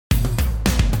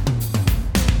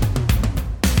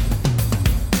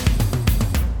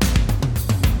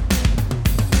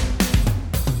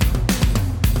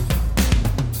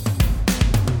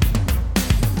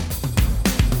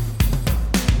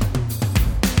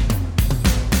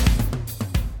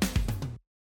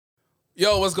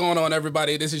Yo, what's going on,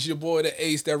 everybody? This is your boy, the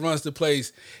Ace that runs the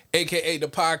place, a.k.a. the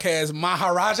podcast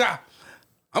Maharaja.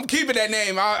 I'm keeping that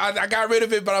name. I got rid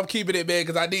of it, but I'm keeping it, man,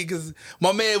 because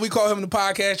my man, we call him the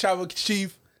podcast Tribal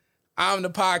Chief. I'm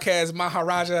the podcast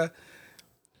Maharaja.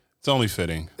 It's only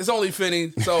fitting. It's only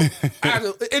fitting. So I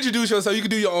have to introduce yourself. You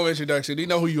can do your own introduction. You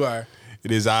know who you are.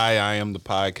 It is I am the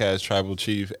podcast Tribal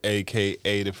Chief,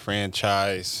 a.k.a. the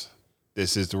franchise.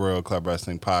 This is the Royal Club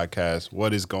Wrestling Podcast.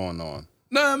 What is going on?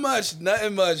 Nothing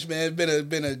much, man.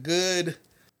 Been a good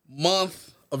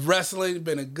month of wrestling.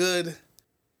 Been a good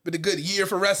year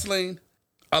for wrestling.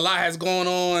 A lot has gone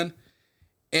on,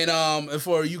 and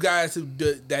for you guys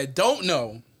that don't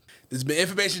know, this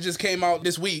information just came out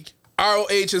this week. ROH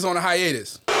is on a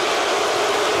hiatus.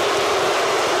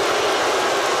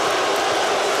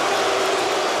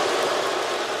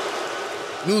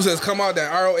 News has come out that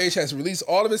ROH has released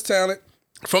all of its talent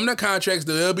from their contracts.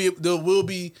 They will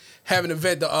be having an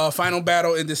event, the Final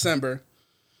Battle in December.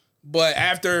 But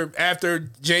after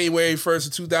January 1st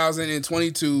of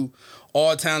 2022,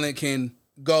 all talent can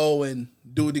go and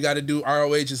do what they got to do.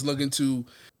 ROH is looking to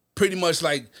pretty much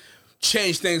like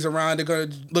change things around. They're going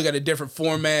to look at a different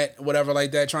format, whatever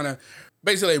like that, trying to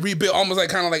basically rebuild, almost like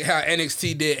kind of like how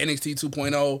NXT did, NXT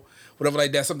 2.0, whatever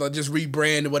like that, something like just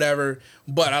rebrand or whatever.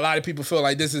 But a lot of people feel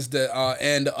like this is the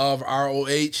end of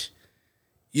ROH.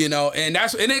 You know, and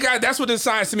that's what it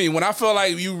signs to me. When I feel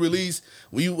like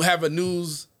when you have a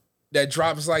news that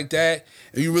drops like that,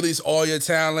 and you release all your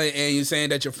talent, and you're saying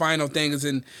that your final thing is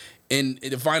in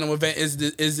the final event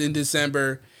is in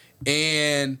December,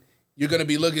 and you're gonna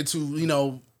be looking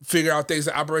to figure out things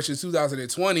in Operation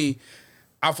 2020.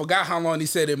 I forgot how long he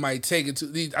said it might take it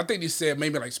to. I think he said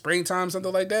maybe like springtime,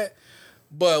 something like that.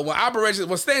 But when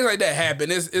things like that happen,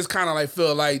 it's kind of like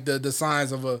feel like the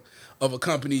signs of a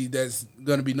company that's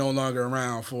going to be no longer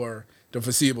around for the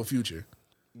foreseeable future.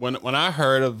 When I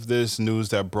heard of this news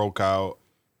that broke out,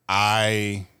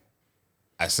 I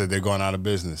said they're going out of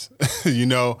business.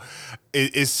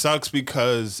 It sucks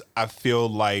because I feel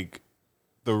like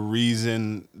the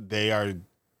reason they are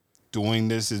doing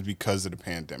this is because of the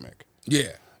pandemic.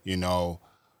 Yeah.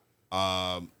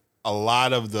 A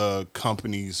lot of the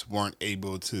companies weren't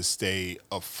able to stay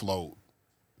afloat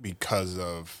because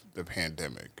of the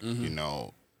pandemic. Mm-hmm.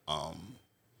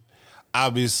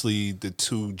 Obviously the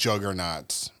two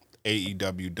juggernauts,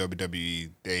 AEW,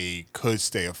 WWE, they could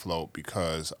stay afloat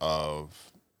because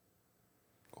of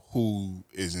who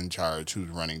is in charge, who's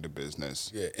running the business.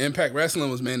 Yeah, Impact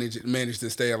Wrestling was managed to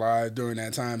stay alive during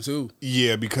that time too.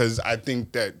 Yeah, because I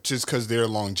think that just because their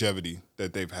longevity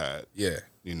that they've had. Yeah.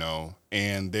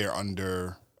 And they're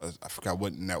under, I forgot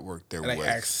what network they're with.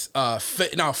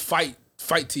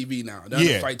 Fight TV now. They're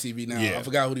under Fight TV now. Yeah. I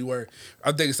forgot who they were.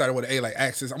 I think it started with an A, like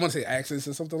Access. I want to say Access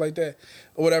or something like that,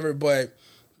 or whatever. But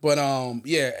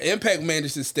Impact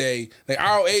managed to stay. Like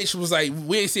ROH was like,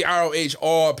 we ain't see ROH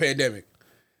all pandemic.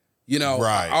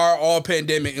 Right. All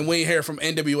pandemic, and we ain't hear from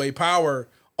NWA Power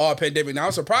all pandemic. Now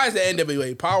I'm surprised that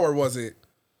NWA Power wasn't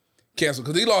canceled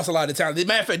because he lost a lot of talent. As a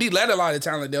matter of fact, he let a lot of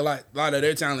talent, a lot of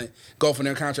their talent go from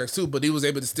their contracts too. But he was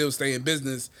able to still stay in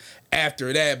business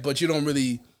after that. But you don't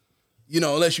really,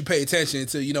 unless you pay attention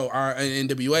to our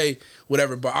NWA,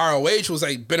 whatever. But ROH was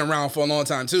like been around for a long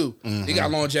time too. Mm-hmm. He got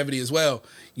longevity as well,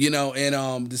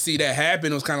 and to see that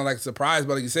happen was kind of like a surprise.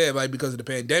 But like you said, like because of the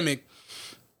pandemic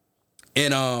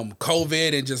and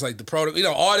COVID and just like the product,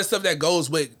 all the stuff that goes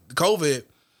with COVID.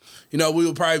 We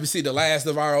will probably see the last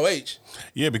of ROH.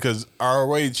 Yeah, because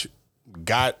ROH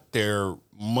got their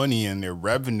money and their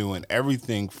revenue and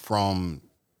everything from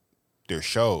their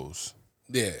shows.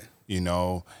 Yeah.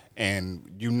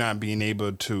 And you not being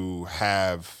able to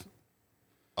have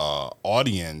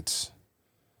audience,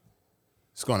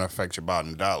 it's going to affect your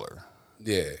bottom dollar.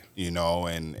 Yeah.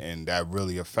 And that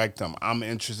really affect them. I'm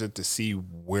interested to see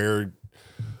where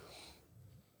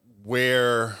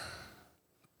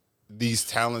these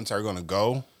talents are gonna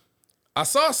go. I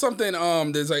saw something.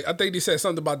 There's like I think they said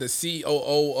something about the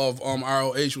COO of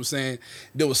ROH was saying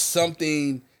there was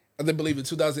something I believe in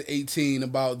 2018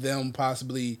 about them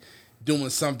possibly doing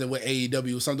something with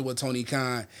AEW, something with Tony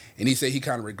Khan, and he said he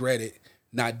kind of regretted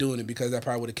not doing it because that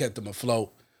probably would have kept them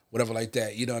afloat, whatever like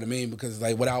that. You know what I mean? Because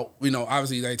like without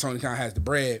obviously like Tony Khan has the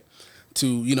bread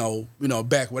to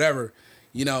back whatever.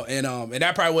 And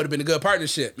that probably would have been a good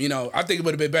partnership. I think it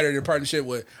would have been better than a partnership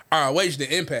with ROH than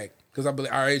Impact because I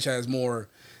believe ROH has more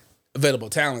available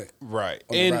talent. Right.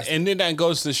 And then that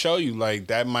goes to show you, like,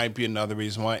 that might be another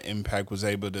reason why Impact was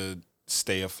able to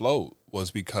stay afloat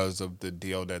was because of the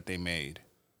deal that they made.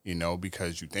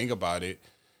 Because you think about it,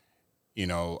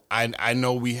 I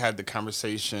know we had the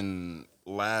conversation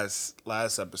last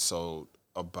episode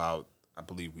about I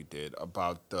believe we did,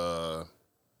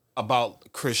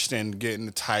 about Christian getting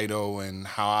the title and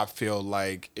how I feel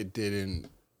like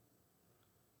it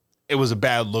was a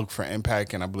bad look for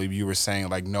Impact, and I believe you were saying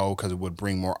like no, because it would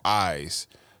bring more eyes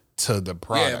to the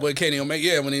product. Yeah, but Kenny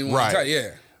Omega, when he won Right. the title,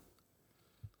 yeah.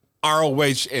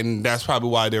 ROH, and that's probably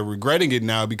why they're regretting it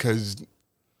now, because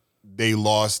they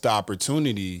lost the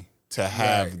opportunity to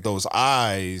have those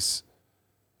eyes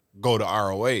go to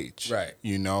ROH. Right.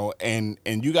 You know, and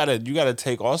you gotta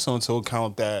take also into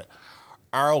account that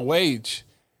ROH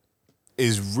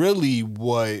is really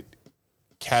what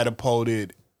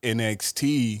catapulted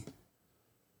NXT,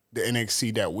 the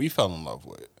NXT that we fell in love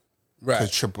with. Right.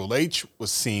 Because Triple H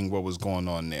was seeing what was going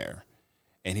on there,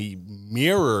 and he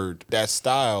mirrored that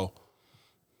style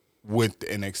with the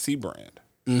NXT brand.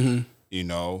 Mm-hmm. You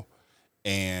know,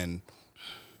 and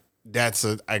that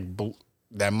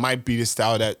might be the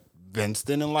style that Vince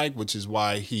didn't like, which is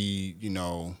why he, you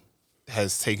know,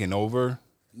 has taken over.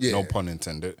 Yeah. No pun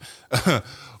intended,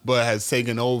 but has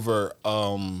taken over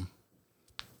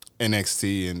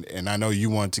NXT, and I know you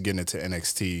want to get into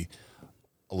NXT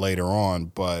later on,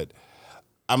 but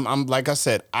I'm like I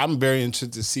said, I'm very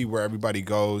interested to see where everybody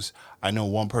goes. I know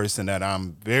one person that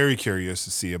I'm very curious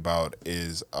to see about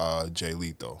is Jay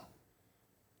Lethal.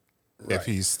 Right. If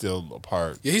he's still a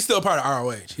part. Yeah, he's still a part of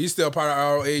ROH. He's still a part of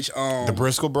ROH. The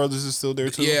Briscoe brothers is still there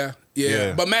too?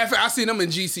 Yeah. But matter of fact, I seen them in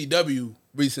GCW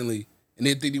recently, and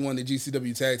they think he won the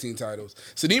GCW tag team titles.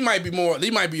 So they might be more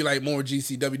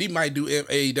GCW. They might do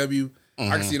AEW.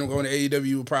 Mm-hmm. I can see them going to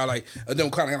AEW, probably like them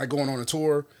kind of like going on a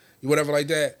tour, whatever like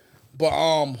that. But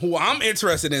who I'm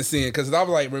interested in seeing, because I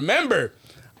was like, remember,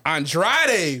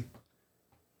 Andrade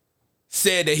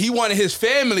said that he wanted his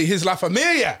family, his La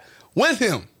Familia, with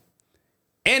him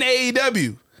in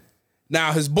AEW.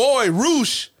 Now his boy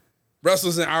Roosh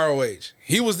wrestles in ROH.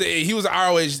 He was an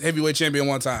ROH heavyweight champion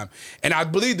one time, and I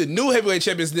believe the new heavyweight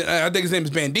champion, I think his name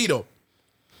is Bandito.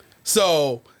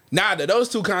 So now that those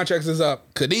two contracts is up,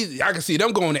 I can see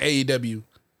them going to AEW.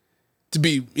 To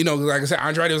be, you know, like I said,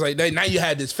 Andrade was like, now you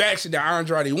had this faction that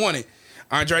Andrade wanted.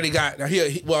 Andrade got,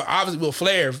 well, obviously,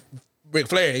 Ric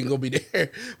Flair ain't gonna be there,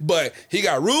 but he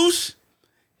got Roosh,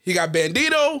 he got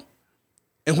Bandito,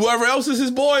 and whoever else is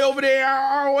his boy over there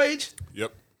at ROH.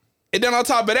 Yep. And then on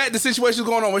top of that, the situation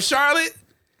going on with Charlotte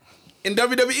in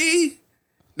WWE.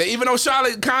 That even though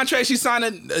Charlotte contract, she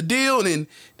signed a deal, and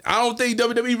I don't think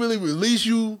WWE really release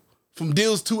you from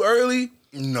deals too early.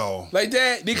 No. Like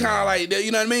that. They kind of like that,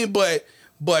 you know what I mean?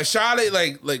 But Charlotte,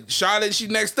 like Charlotte, she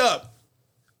next up.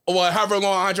 Or however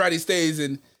long Andrade stays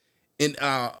in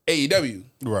AEW.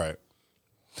 Right.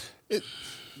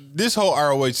 This whole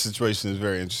ROH situation is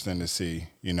very interesting to see,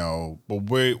 you know, but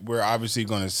we're obviously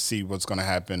going to see what's going to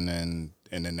happen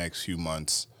in the next few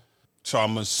months. So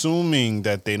I'm assuming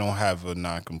that they don't have a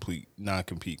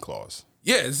non-compete clause.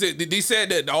 Yeah, they said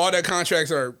that all their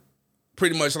contracts are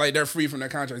pretty much like they're free from their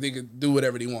contract. They can do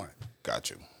whatever they want.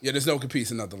 Got you. Yeah, there's no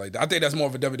competes or nothing like that. I think that's more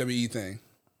of a WWE thing.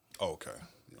 Okay.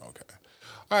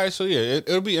 All right, so yeah,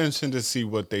 it'll be interesting to see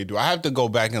what they do. I have to go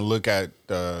back and look at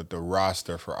the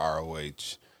roster for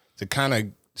ROH to kind of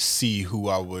see who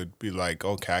I would be like,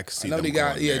 okay, I can see them. I know they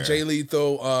got Jay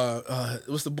Lethal,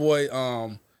 what's the boy,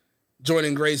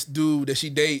 Jordan Grace dude that she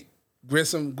date,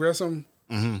 Grissom,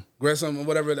 mm-hmm. Grissom or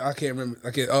whatever, I can't remember.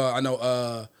 I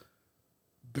know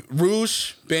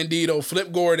Roosh, Bandito,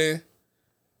 Flip Gordon,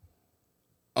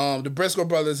 the Briscoe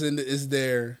brothers is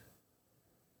there.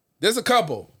 There's a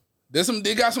couple.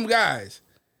 They got some guys.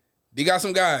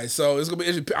 So it's gonna be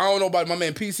interesting. I don't know about my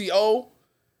man PCO.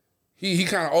 He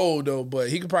kind of old though, but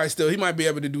he might be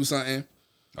able to do something.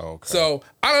 Okay. So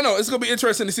I don't know. It's gonna be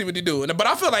interesting to see what they do. But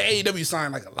I feel like AEW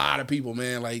signed like a lot of people,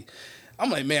 man. Like I'm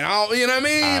like, man, you know what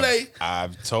I mean?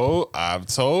 I've told I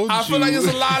feel like it's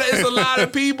a lot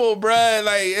of people, bruh.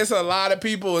 Like it's a lot of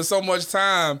people in so much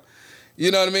time.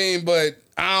 You know what I mean? But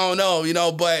I don't know, you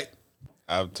know, but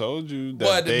I've told you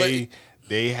that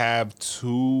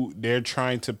they're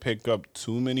trying to pick up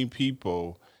too many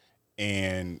people,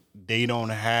 and they don't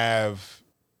have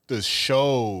the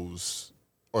shows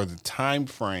or the time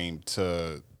frame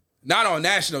to. Not on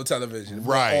national television,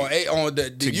 right? On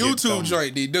the YouTube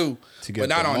joint, they do, but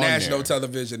not on national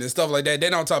television and stuff like that.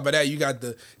 Then on top of that, you got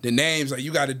the names like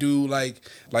you got to do like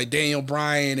Daniel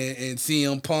Bryan and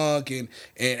CM Punk and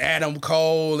Adam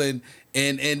Cole and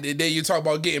then you talk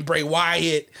about getting Bray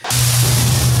Wyatt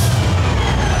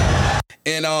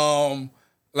and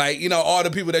like you know all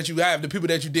the people that you have, the people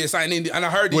that you did sign in, and I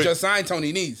heard you just signed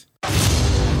Tony Nese.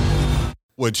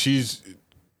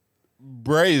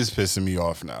 Bray is pissing me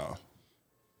off now.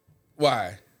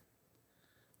 Why?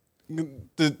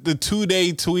 The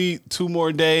 2-day tweet, 2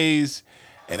 more days,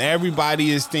 And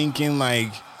everybody is thinking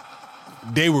like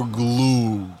they were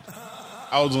glued.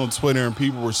 I was on Twitter and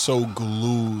people were so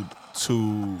glued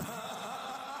to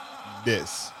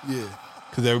this. Yeah.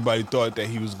 Because everybody thought that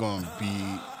he was going to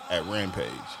be at Rampage.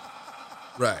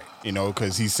 Right. You know,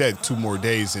 because he said 2 more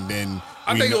days and then...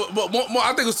 I think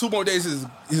it was 2 more days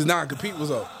his non-compete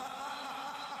was up.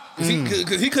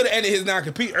 Because he could have ended his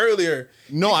non-compete earlier.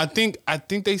 No, I think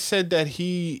they said that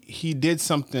he did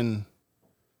something.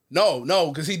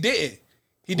 No, because he didn't.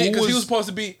 He did because he was supposed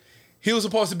to be. He was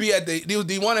supposed to be at the.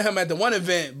 They wanted him at the one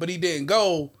event, but he didn't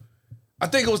go. I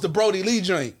think it was the Brody Lee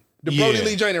joint, Brody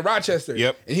Lee joint in Rochester.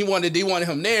 Yep. And they wanted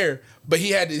him there, but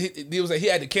he had to. He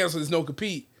had to cancel his no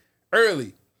compete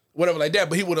early, whatever like that.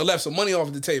 But he would have left some money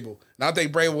off the table, and I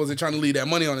think Bray wasn't trying to leave that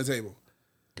money on the table.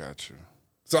 Gotcha.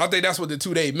 So I think that's what the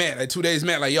 2 day meant. Like 2 days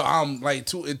meant like, yo, I'm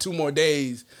like in 2 more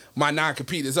days, my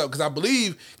non-compete is up. Because I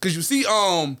believe, because you see,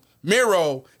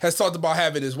 Miro has talked about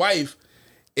having his wife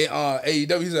in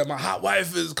AEW. He said, my hot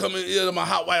wife is coming. My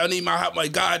hot wife. I need my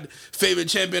God favorite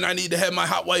champion. I need to have my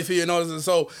hot wife here and all this. And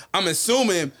so I'm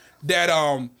assuming that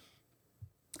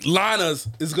Lana's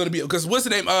is going to be, because what's the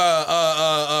name?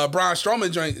 Braun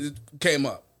Strowman joint came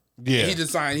up. Yeah. He did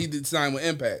sign with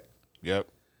Impact. Yep.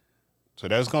 So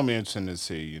that's going to be interesting to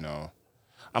see, you know.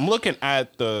 I'm looking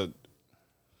at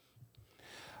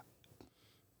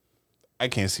I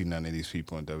can't see none of these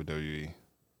people in WWE.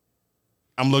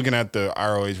 I'm looking at the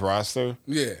ROH roster.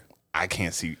 Yeah. I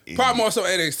can't see any. Probably more so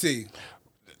NXT.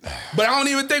 But I don't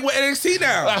even think with NXT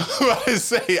now. I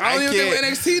don't even think with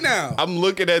NXT now. I'm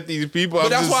looking at these people. But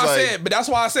that's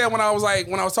why I said when I was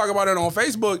talking about it on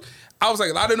Facebook, I was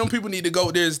like, a lot of them people need to go.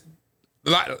 There's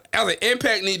a lot. I was like,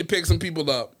 Impact need to pick some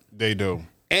people up. They do.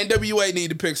 NWA need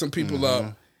to pick some people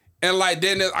up. And like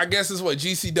then I guess it's what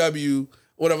GCW,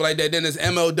 whatever like that. Then there's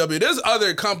MLW. There's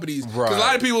other companies. Because a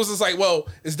lot of people was just like, well,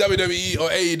 it's WWE or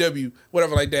AEW,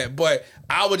 whatever like that. But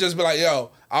I would just be like,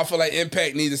 yo, I feel like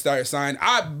Impact need to start signing.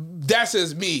 That's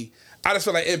just me. I just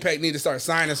feel like Impact need to start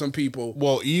signing some people.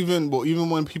 Well, even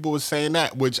when people were saying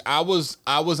that, which I was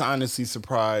honestly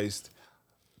surprised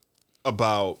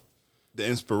about the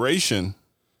inspiration.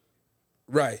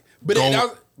 Right. But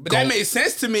that made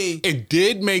sense to me. It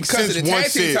did make sense of the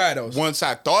tag team titles. Once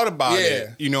I thought about it,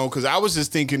 you know, because I was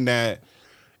just thinking that,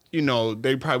 you know,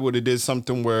 they probably would have did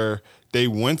something where they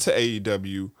went to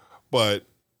AEW, but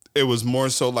it was more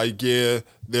so like, yeah,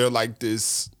 they're like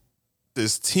this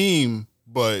team,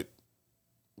 but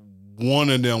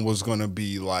one of them was gonna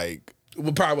be like,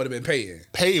 probably would have been Peyton.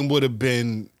 Peyton would have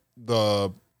been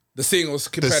the singles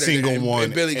competitor, the single one,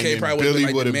 and Billy Kay probably would have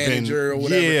been like the manager or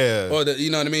whatever, or the, you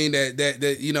know what I mean,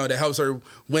 that you know, that helps her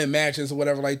win matches or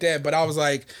whatever like that. But I was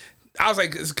like,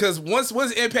 because once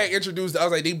Impact introduced, I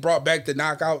was like, they brought back the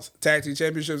Knockouts Tag Team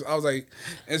Championships. I was like,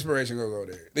 inspiration gonna go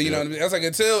there. You know what I mean? I was like,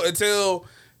 until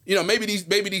you know,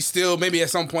 maybe at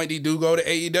some point they do go to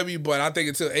AEW, but I think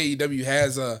until AEW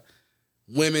has a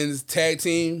women's tag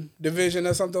team division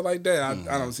or something like that,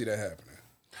 I don't see that happening.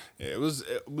 Yeah, it was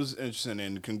interesting,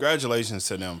 and congratulations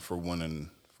to them for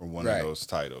winning of those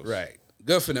titles. Right,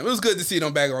 good for them. It was good to see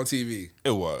them back on TV.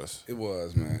 It was,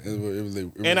 man. It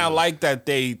really and I like that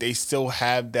they still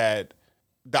have the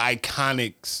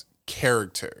Iconics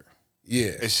character.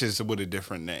 Yeah, it's just with a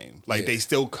different name. Like they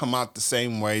still come out the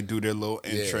same way, do their little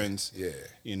entrance. Yeah,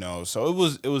 you know. So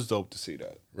it was dope to see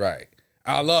that. Right.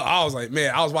 I was like,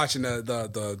 man, I was watching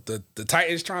the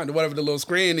Titans trying to whatever the little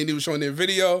screen and he was showing their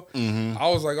video. Mm-hmm. I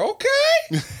was like, okay,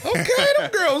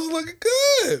 them girls looking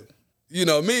good. You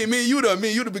know, me and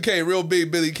you became real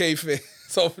big Billy Kay fans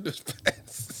over this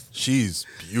past. She's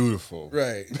beautiful.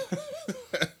 Right.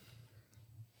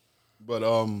 But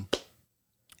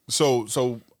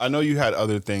so I know you had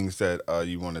other things that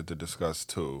you wanted to discuss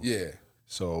too. Yeah.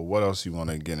 So what else you want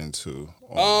to get into?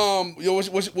 What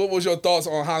was your thoughts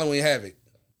on Halloween Havoc?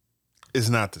 It's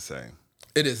not the same.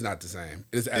 It is not the same.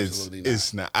 It's absolutely not.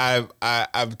 It's not.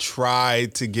 I've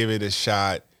tried to give it a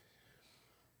shot.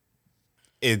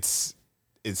 It's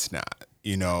not.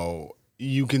 You know,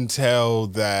 you can tell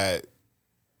that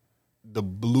the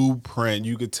blueprint.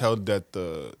 You could tell that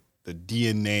the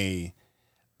DNA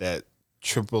that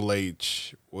Triple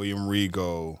H, William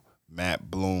Regal,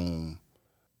 Matt Bloom.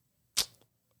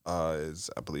 I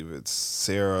believe it's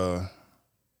Sarah.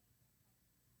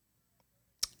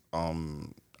 I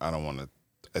don't want to.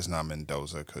 It's not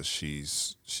Mendoza because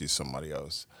she's somebody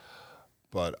else.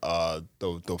 But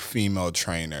the female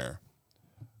trainer,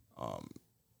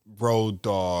 Road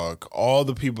Dogg, all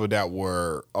the people that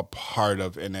were a part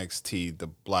of NXT, the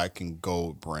Black and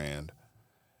Gold brand,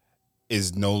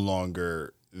 is no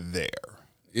longer there.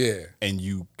 Yeah, and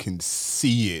you can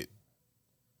see it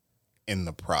in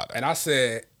the product. And I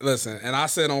said, listen, and I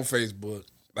said on Facebook,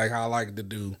 like how I like to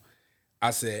do,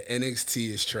 I said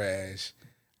NXT is trash.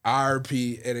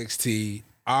 RP NXT,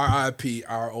 RIP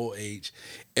ROH.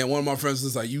 And one of my friends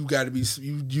was like, you got to be,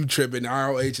 you tripping.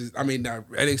 ROH is,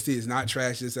 NXT is not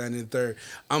trash, this and the third.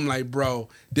 I'm like, bro,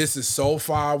 this is so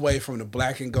far away from the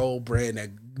black and gold brand, that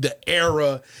the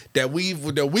era that we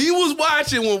was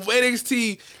watching when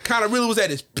NXT kind of really was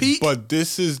at its peak. But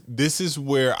this is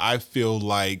where I feel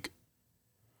like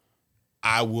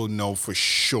I will know for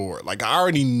sure. Like, I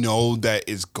already know that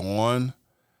it's gone,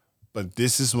 but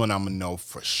this is when I'm gonna know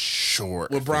for sure.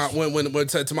 When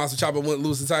Tommaso Ciampa wouldn't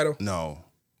lose the title? No,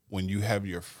 when you have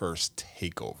your first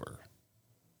takeover.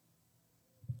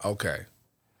 Okay,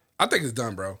 I think it's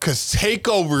done, bro. Because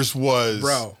takeovers was,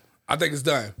 bro. I think it's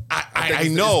done. I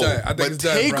know, but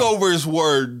takeovers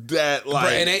were that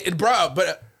like,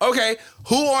 but okay,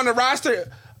 who on the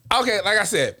roster? Okay, like I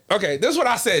said, okay, this is what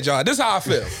I said, y'all. This is how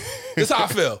I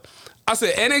feel. I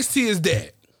said NXT is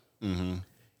dead. Mm-hmm.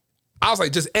 I was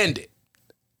like, just end it.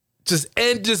 Just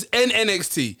end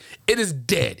NXT. It is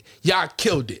dead. Y'all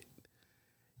killed it.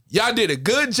 Y'all did a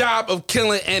good job of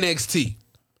killing NXT.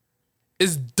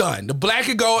 It's done. The black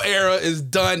and gold era is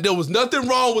done. There was nothing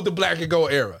wrong with the black and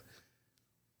gold era.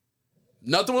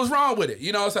 Nothing was wrong with it.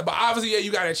 You know what I'm saying? But obviously, yeah,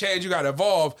 you got to change, you got to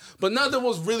evolve. But nothing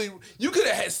was really, you could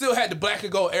have still had the black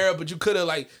and gold era, but you could have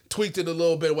like tweaked it a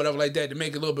little bit or whatever like that to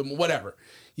make it a little bit more, whatever.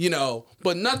 You know,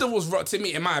 but nothing was wrong, to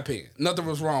me, in my opinion, nothing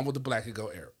was wrong with the black and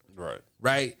gold era. Right.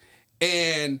 Right?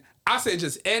 And I said,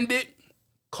 just end it.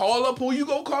 Call up who you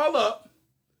go call up.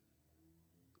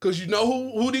 Because you know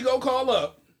who they go call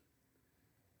up.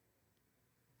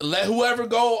 Let whoever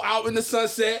go out in the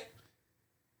sunset,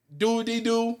 do what they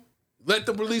do. Let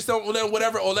them release them,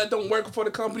 whatever, or let them work for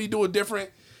the company, do it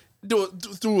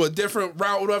through a different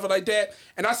route, whatever like that.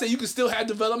 And I say you can still have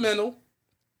developmental,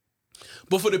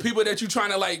 but for the people that you're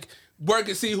trying to like work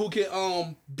and see who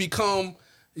can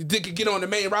they can get on the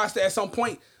main roster at some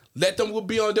point, let them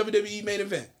be on WWE main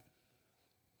event.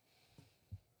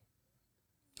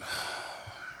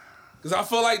 Because I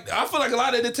feel like a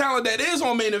lot of the talent that is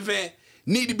on main event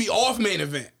need to be off main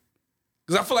event.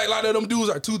 Because I feel like a lot of them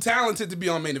dudes are too talented to be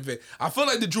on main event. I feel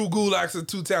like the Drew Gulaks are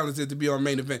too talented to be on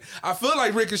main event. I feel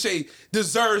like Ricochet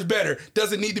deserves better,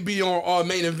 doesn't need to be on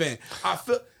main event.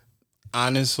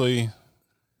 Honestly,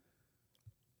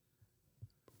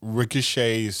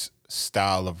 Ricochet's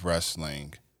style of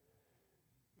wrestling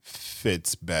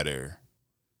fits better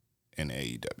in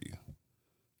AEW.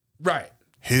 Right.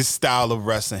 His style of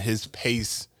wrestling, his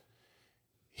pace,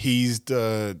 he's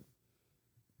the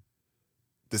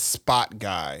spot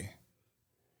guy.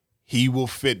 He will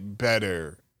fit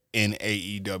better in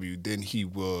AEW than he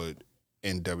would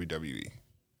in WWE.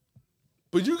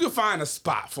 But you can find a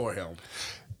spot for him.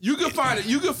 I think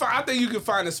you can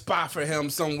find a spot for him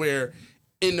somewhere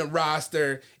in the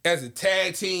roster as a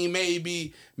tag team,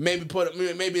 maybe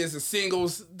as a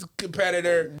singles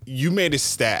competitor. You made a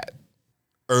stat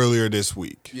earlier this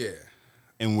week. Yeah.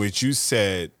 In which you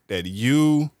said that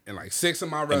you and like 6 of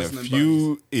my wrestling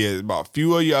about a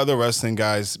few of your other wrestling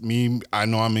guys, I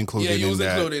know I'm included in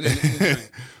that. Included in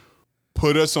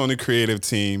Put us on the creative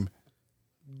team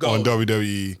on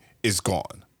WWE, it's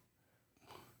gone.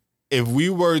 If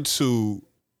we were to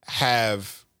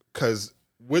have, because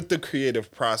with the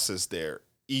creative process there,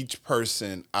 each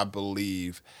person, I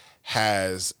believe,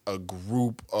 has a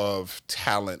group of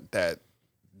talent that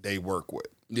they work with.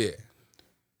 Yeah.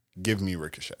 Give me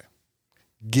Ricochet.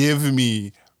 Give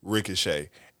me Ricochet.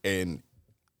 And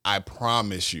I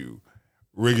promise you,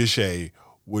 Ricochet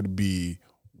would be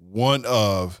one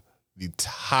of the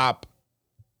top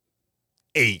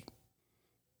 8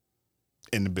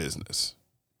 in the business.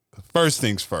 First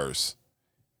things first,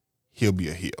 he'll be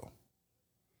a heel.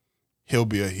 He'll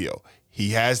be a heel. He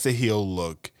has the heel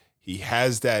look. He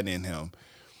has that in him.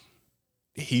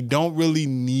 He don't really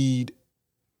need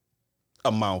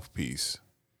a mouthpiece.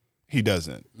 He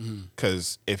doesn't.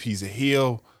 Because if he's a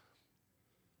heel,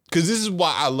 because this is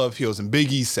why I love heels, and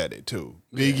Big E said it too.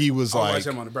 Big E was like, watch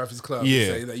him on the Breakfast Club. Yeah,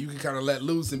 say that you can kind of let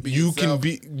loose and be you yourself.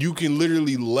 you can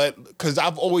literally let, because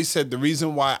I've always said the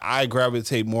reason why I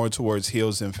gravitate more towards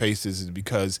heels than faces is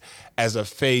because as a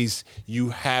face, you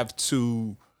have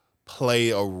to play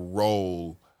a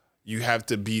role. You have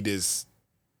to be this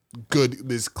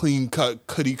clean cut,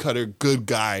 cookie cutter good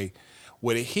guy.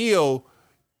 With a heel,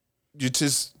 you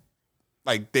just,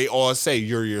 like they all say,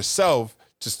 you're yourself,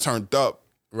 just turned up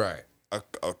right a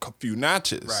few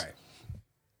notches. Right.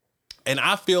 And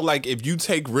I feel like if you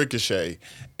take Ricochet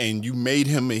and you made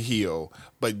him a heel,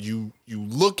 but you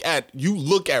look at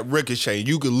Ricochet,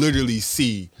 you can literally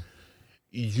see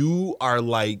you are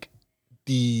like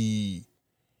the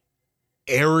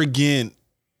arrogant,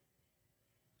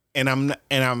 and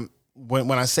I'm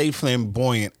when I say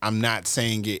flamboyant, I'm not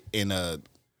saying it in a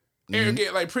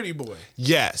arrogant like pretty boy.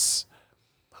 yes,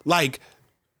 like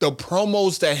the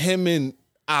promos that him and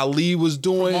Ali was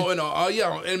doing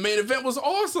And main event was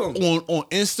awesome on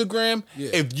Instagram. Yeah.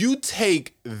 If you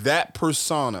take that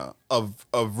persona of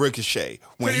Ricochet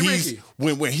when Pretty he's Ricky.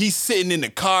 when he's sitting in the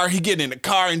car, he get in the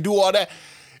car and do all that.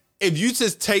 If you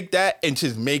just take that and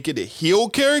just make it a heel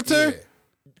character,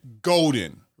 Yeah.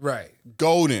 golden, Right.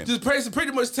 golden. Just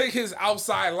pretty much take his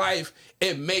outside life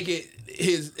and make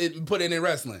it put it in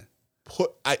wrestling.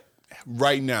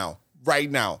 Right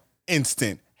now,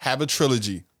 instant. Have a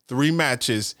trilogy, 3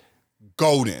 matches,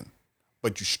 golden,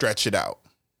 but you stretch it out.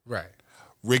 Right.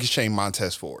 Ricochet,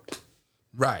 Montez Ford.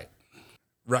 Right.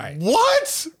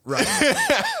 What?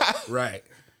 Right. Right.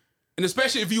 And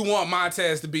especially if you want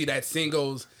Montez to be that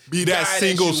singles Be that guy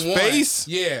singles you want. face?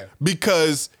 Yeah.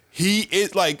 Because he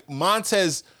is like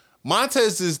Montez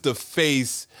is the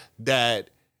face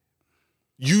that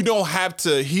he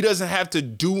doesn't have to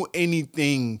do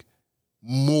anything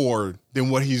more than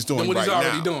what he's doing And what right he's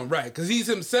already now. doing, right? Because he's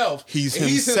himself. He's And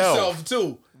he's himself. himself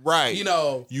too. Right. You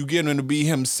know. You get him to be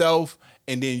himself,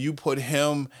 and then you put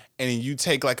him, and then you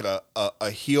take like a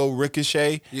heel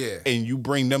Ricochet, Yeah. and you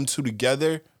bring them two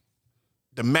together.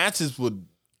 The matches would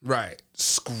Right.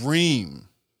 scream.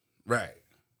 Right.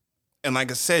 And like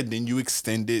I said, then you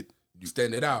extend it.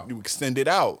 Extend it out. You extend it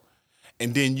out.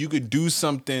 And then you could do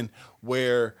something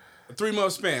where A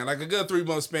 3-month span, like a good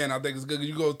 3-month span, I think is good.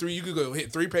 You could go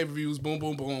hit 3 pay-per-views, boom,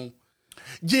 boom, boom.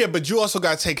 yeah, but you also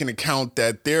got to take into account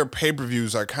that their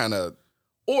pay-per-views are kind of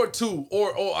Or 2,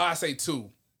 or I say 2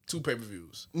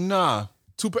 pay-per-views. nah.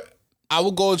 2 I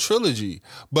would go a trilogy,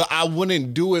 but I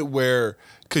wouldn't do it where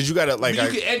because you got to like you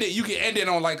can end it. You can end it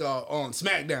on like on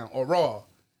SmackDown or Raw.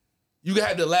 You can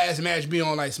have the last match be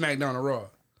on like SmackDown or Raw.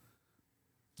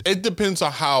 it depends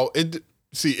on how it.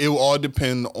 See, it will all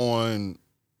depend on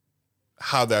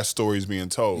how that story is being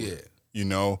told. Yeah. You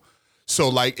know, so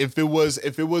like if it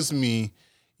was me,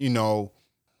 you know,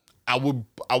 I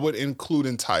would include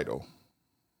in title.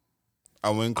 I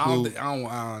would include. I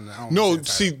don't No, say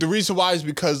see, the reason why is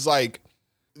because like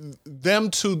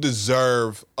them two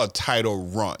deserve a title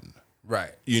run.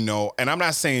 right, You know, and I'm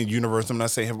not saying Universal. I'm not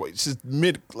saying heavyweight. It's just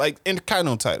mid, like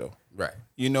Intercontinental title. right,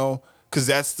 You know, because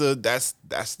that's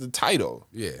the title.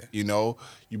 yeah, You know,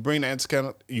 you bring that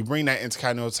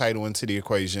Intercontinental title into the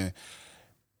equation.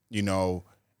 You know,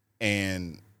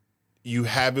 and you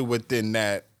have it within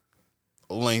that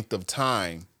length of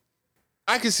time.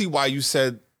 I can see why you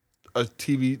said a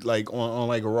TV like on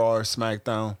like a Raw or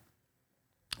SmackDown,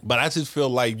 but I just feel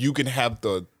like you can have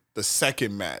the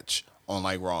second match on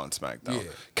like Raw and SmackDown.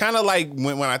 Yeah. Kind of like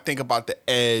when I think about the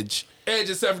Edge Edge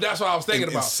and Seth. That's what I was thinking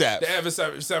And about. Seth. The Edge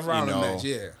and Seth Rollins know. match.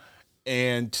 Yeah,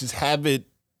 and just have it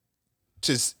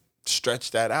just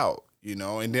stretch that out, you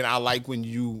know. And then I like when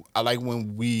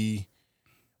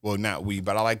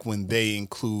they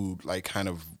include like kind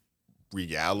of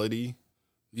reality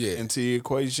yeah, into the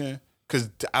equation. Because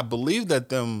I believe that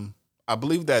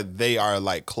they are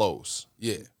like close,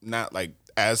 yeah, not like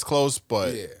as close,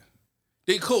 but yeah.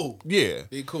 They cool. yeah,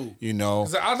 They cool. you know,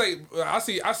 'Cause I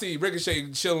see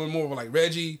Ricochet chilling more with like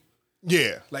Reggie.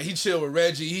 yeah, Like he chill with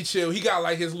Reggie. He got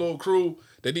like his little crew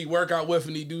that he work out with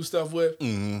and he do stuff with.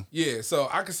 Mm-hmm. Yeah, so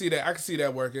I can see that. I can see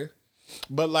that working.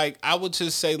 but like I would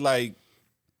just say like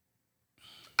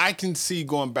I can see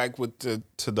going back with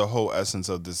to the whole essence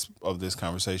of this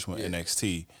conversation with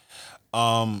NXT.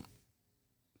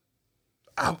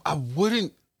 I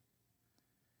wouldn't.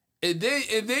 And then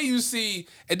you see,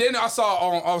 and then I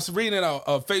was reading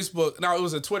a Facebook. Now it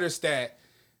was a Twitter stat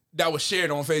that was shared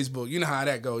on Facebook. You know how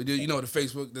that goes. You know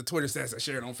the Twitter stats that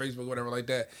shared on Facebook, whatever like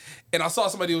that. And I saw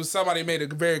somebody made a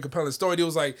very compelling story. It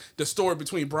was like the story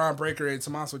between Braun Breaker and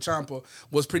Tommaso Ciampa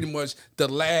was pretty much the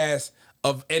last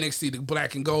of NXT, the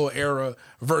Black and Gold era,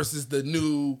 versus the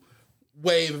new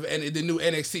wave and the new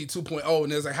NXT 2.0.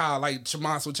 And there's like how like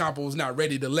Tommaso Ciampa was not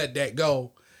ready to let that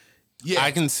go. Yeah, I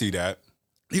can see that.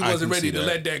 he I wasn't can ready see to that.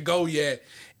 let that go yet.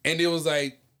 And it was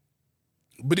like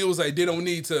they don't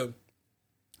need to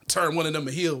turn one of them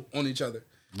a heel on each other.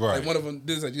 Right. Like one of them,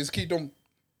 like, just keep them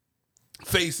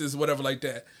faces, whatever like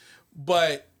that.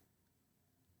 But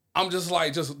I'm just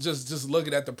like, just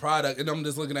looking at the product and I'm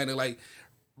just looking at it like,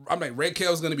 I'm like,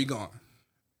 Raquel's going to be gone.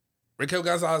 Raquel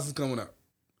Gonzalez is coming up.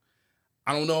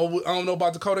 I don't know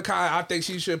about Dakota Kai. I think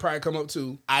she should probably come up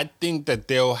too. I think that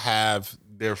they'll have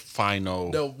their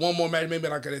final. One more match, maybe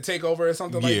like a takeover or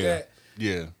something like that.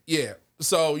 Yeah. Yeah.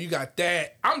 So you got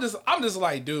that. I'm just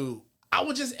like, dude, I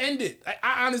would just end it.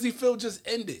 I honestly feel just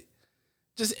end it.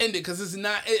 Just end it because it's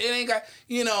not. It ain't got.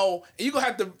 You know, you gonna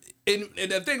have to. And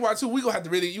the thing about it too, we gonna have to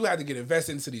really. You have to get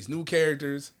invested into these new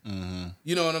characters. Mm-hmm.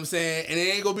 You know what I'm saying? And it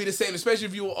ain't gonna be the same, especially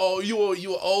if you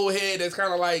an old head that's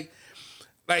kind of like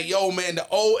yo, man, the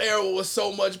old era was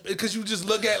so much because you just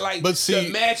look at like the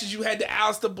matches you had, the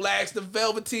Aleister Blacks, the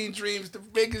Velveteen Dreams, the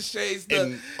Ricochets,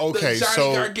 the Johnny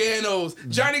Garganos.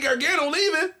 Johnny Gargano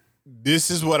leaving. This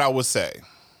is what I would say.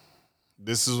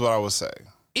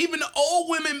 Even the old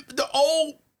women, the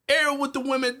old era with the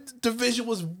women division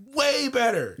was way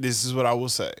better. This is what I will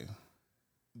say.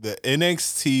 The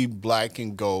NXT Black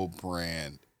and Gold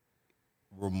brand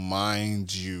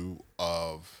reminds you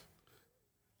of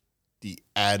the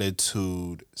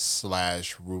Attitude /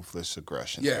 Ruthless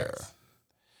Aggression era.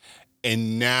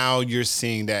 And now you're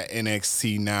seeing that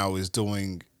NXT now is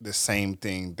doing the same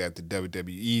thing that the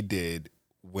WWE did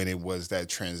when it was that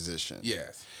transition.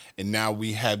 Yes. And now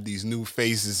we have these new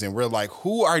faces and we're like,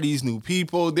 who are these new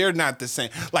people? They're not the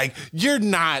same. Like, you're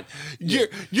not The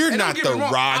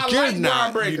Rock. You're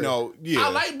not, you know, I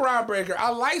like Braun Breaker.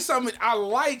 I like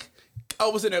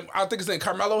I think it's named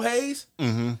Carmelo Hayes.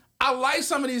 Mm-hmm. I like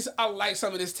some of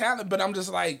this talent, but I'm just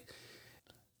like,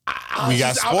 we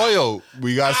got spoiled.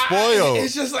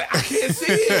 It's just like I can't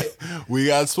see it. We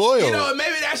got spoiled. You know, and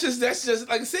maybe that's just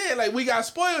like I said, like we got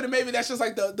spoiled, and maybe that's just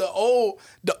like the old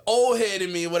head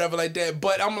in me, or whatever like that.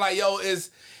 But I'm like, yo, that's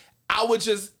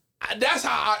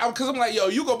how because I'm like, yo,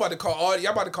 y'all about to call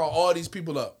all these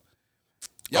people up.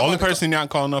 The only person y'all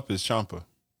calling up is Ciampa,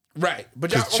 right?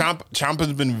 But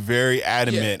Ciampa's been very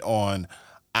adamant on,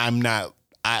 I'm not.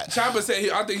 Ciampa said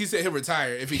I think he said he'll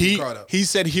retire if he gets called up. He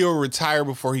said he'll retire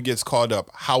before he gets called up.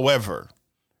 However,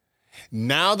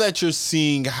 now that you're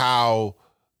seeing how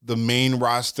the main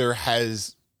roster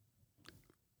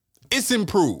it's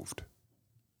improved.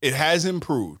 It has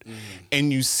improved. Mm-hmm.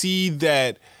 And you see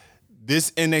that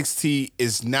this NXT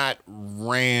is not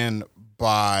ran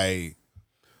by...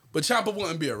 But Ciampa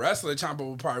wouldn't be a wrestler. Ciampa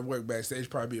would probably work backstage,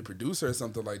 probably be a producer or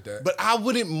something like that. But I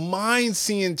wouldn't mind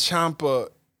seeing Ciampa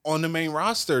on the main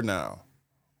roster now.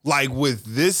 Like with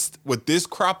this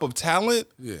crop of talent,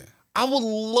 I would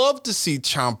love to see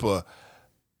Ciampa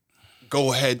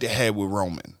go head to head with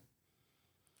Roman.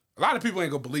 A lot of people ain't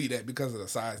gonna believe that because of the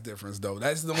size difference, though.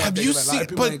 That's the one Have thing. you seen?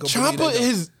 But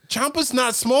Ciampa's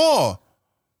not small.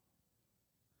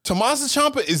 Tommaso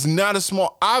Ciampa is not a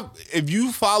small. If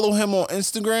you follow him on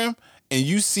Instagram and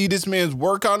you see this man's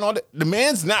workout and all that, the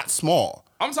man's not small.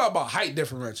 I'm talking about height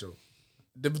differential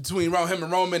between him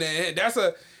and Roman, and that's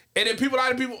a. And then a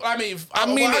lot of people. I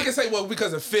can say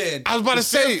because of Finn. I was about to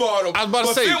say.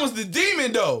 Finn was the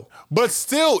demon though. But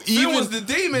still, Finn was the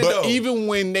demon though. But even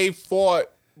when they fought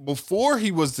before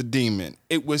he was the demon,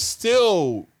 it was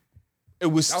still.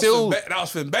 That was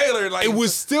Finn Balor. Like it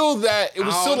was still that. It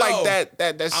was still like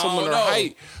that similar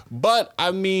height. But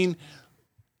I mean,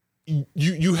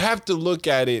 you have to look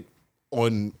at it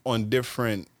on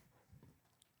different.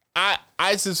 I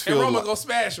just feel. And Roman gonna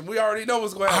smash him. We already know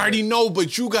what's going to happen. I already know,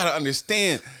 but you gotta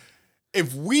understand.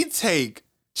 If we take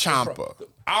Ciampa,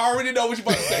 I already know what you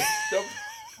about to say.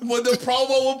 With the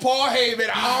promo with Paul Heyman,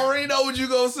 I already know what you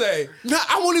gonna say. No,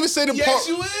 I won't even say the. Yes,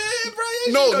 you is, bro.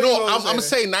 Yes, no. I'm gonna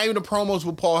say not even the promos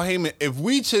with Paul Heyman. If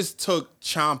we just took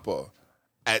Ciampa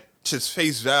at just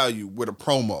face value with a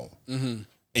promo, and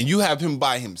you have him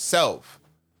by himself,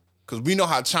 because we know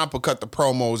how Ciampa cut the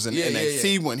promos in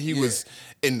NXT when he was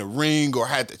in the ring or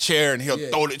had the chair and he'll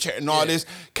throw the chair and all this,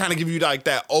 kind of give you like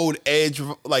that old Edge,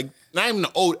 like not even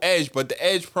the old Edge, but the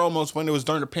Edge promos when it was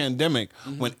during the pandemic,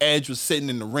 when Edge was sitting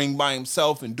in the ring by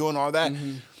himself and doing all that.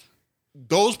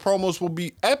 Those promos will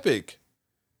be epic.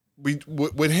 With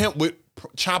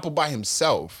Ciampa by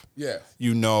himself. Yeah.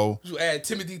 You know. You add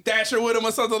Timothy Thatcher with him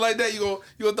or something like that. You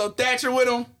gonna throw Thatcher with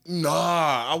him?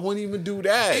 Nah, I wouldn't even do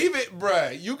that.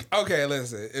 Okay,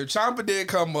 listen. If Ciampa did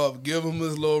come up, give him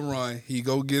his little run, he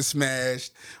go get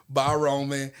smashed by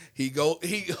Roman.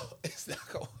 It's not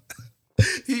going.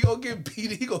 He gonna get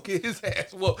beat. He gonna get his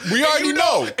ass whooped. We already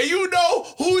know. And you know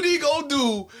who he gonna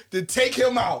do to take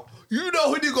him out. You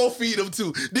know who they gonna feed him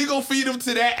to. They gonna feed him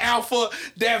to that Alpha,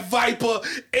 that Viper,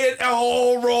 and a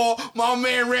whole Raw, my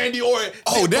man Randy Orton.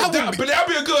 But that'd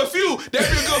be a good feud.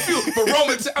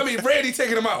 But Randy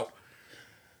taking him out.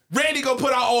 Randy gonna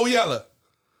put out Old Yeller.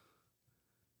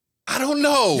 I don't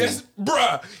know. Yes,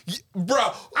 bruh.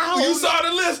 You saw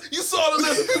the list. You saw the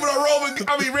list of people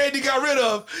that Randy got rid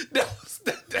of.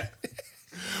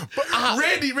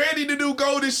 Randy the new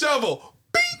golden shovel.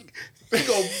 Bing! He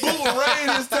go boom right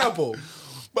in his temple.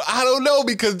 But I don't know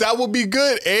because that would be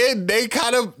good. And they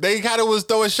kind of was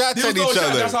throwing shots at each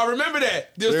other. That's how I remember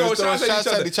that. They was throwing shots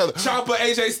at each other. Ciampa,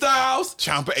 AJ Styles.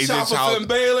 Ciampa, AJ Styles. Finn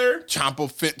Balor.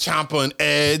 Ciampa and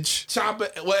Edge.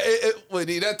 Ciampa,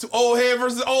 that two old head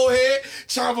versus old head.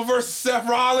 Ciampa versus Seth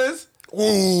Rollins.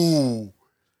 Ooh,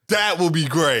 that will be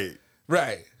great.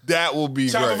 Right. That will be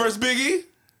Ciampa great. versus Big E.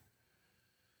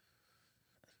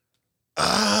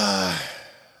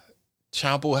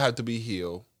 Ciampa will have to be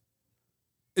heel.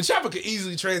 And Ciampa could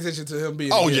easily transition to him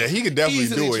being. Oh heel. yeah, he could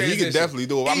definitely do it. He could definitely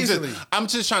do it. Easily. I'm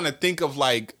just trying to think of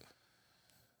like.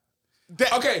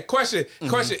 Okay, question.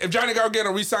 If Johnny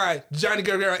Gargano resign, Johnny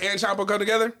Gargano and Ciampa come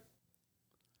together?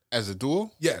 As a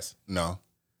duel? Yes. No.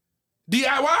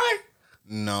 DIY?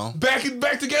 No. Back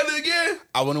together again?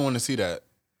 I wouldn't want to see that.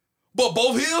 But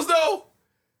both heels though?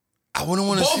 I wouldn't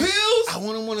want to see. Both heels? I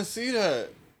wouldn't want to see that.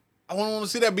 I wouldn't want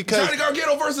to see that because Johnny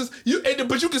Gargano versus you,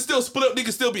 but you can still split up. They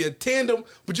can still be a tandem,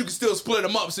 but you can still split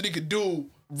them up so they could do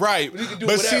right. They could do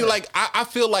but whatever. see, like I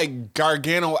feel like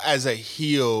Gargano as a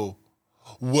heel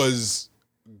was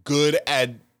good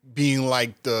at being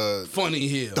like the funny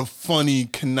heel, the funny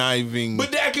conniving.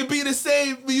 But that could be the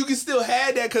same. But you can still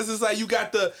have that because it's like you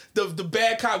got the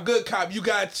bad cop, good cop. You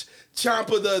got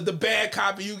Ciampa the bad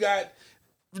cop, and you got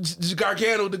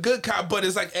Gargano the good cop. But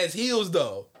it's like as heels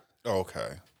though.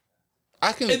 Okay.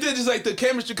 I can. And then just like the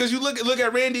chemistry, because you look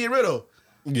at Randy and Riddle.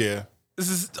 Yeah, this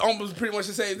is almost pretty much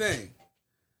the same thing,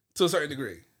 to a certain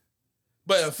degree,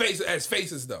 but as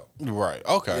faces though. Right.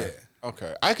 Okay. Yeah.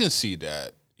 Okay. I can see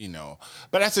that.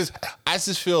 But I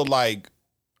just feel like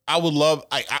I would love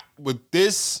with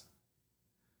this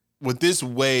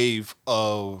wave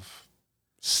of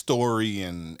story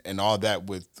and all that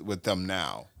with them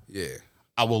now. Yeah.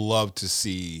 I would love to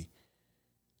see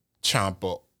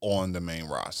Ciampa on the main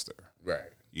roster. Right.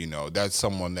 That's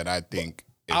someone that I think.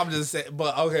 I'm just saying,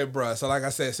 but okay, bro. So like I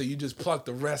said, so you just pluck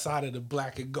the rest out of the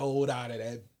black and gold out of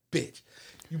that bitch.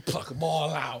 You pluck them all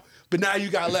out. But now you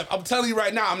got left. I'm telling you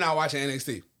right now, I'm not watching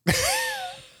NXT.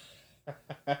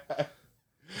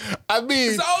 I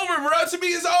mean, it's over, bro. To me,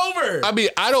 it's over. I mean,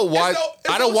 I don't watch.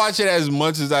 I don't watch it as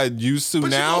much as I used to but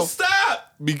now. You gonna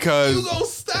stop because you gonna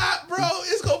stop, bro.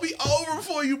 It's gonna be over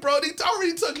for you, bro. They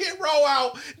already took Hit Row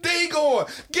out. They ain't going.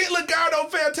 Get Legado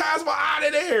Fantasma out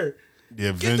of there.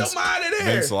 Yeah, get them out of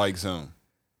there. Vince likes him,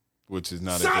 which is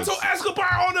not Santo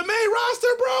Escobar on the main roster,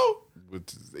 bro.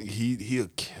 He'll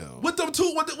kill with them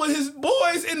two with his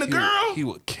boys and the girl. He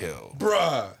would kill,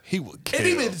 bruh. He would kill. And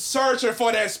he been searching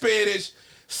for that Spanish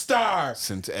star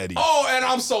since Eddie. Oh, and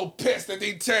I'm so pissed that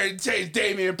they changed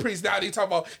Damian Priest. Now they talking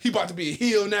about he about to be a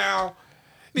heel now.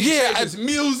 His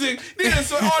music.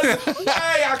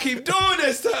 Why y'all keep doing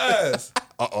this to us?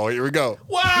 Here we go.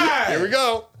 Why? Here we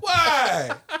go.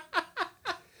 Why?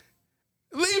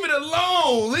 Leave it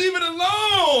alone. Leave it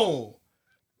alone.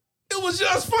 It was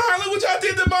just fine. Look what y'all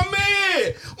did to my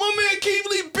man. My man Keith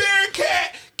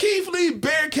Lee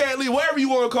Bearcat Lee, whatever you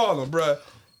want to call him, bruh.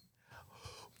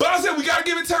 But I said we gotta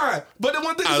give it time. But the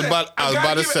one thing I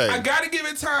gotta give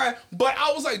it time. But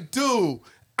I was like, dude,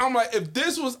 I'm like, if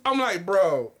this was, I'm like,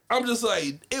 bro, I'm just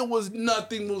like,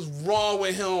 nothing was wrong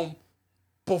with him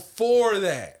before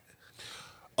that.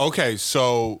 Okay,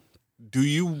 so do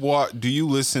you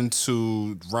listen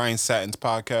to Ryan Satin's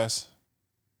podcast?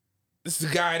 This is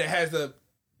the guy that has the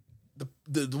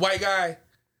white guy.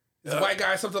 The white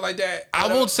guy, something like that. I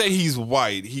won't say he's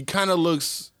white. He kind of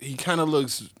looks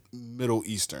Middle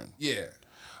Eastern. Yeah.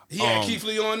 He had Keith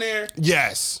Lee on there.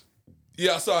 Yes.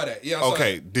 Yeah, I saw that. Yeah.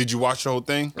 Okay. Did you watch the whole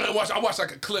thing? I watched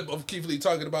like a clip of Keith Lee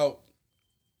talking about.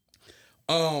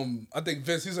 I think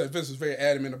Vince. He said Vince was very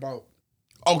adamant about.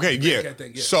 Okay. Yeah.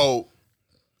 So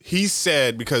he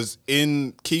said because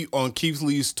on Keith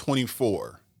Lee's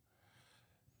 24.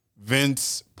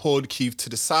 Vince pulled Keith to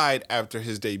the side after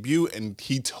his debut, and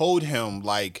he told him,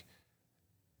 like,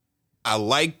 I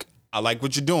like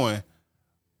what you're doing,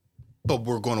 but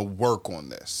we're going to work on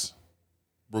this.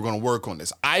 We're going to work on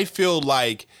this. I feel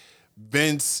like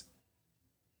Vince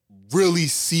really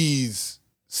sees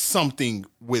something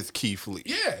with Keith Lee.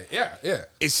 Yeah.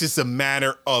 It's just a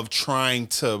matter of trying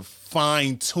to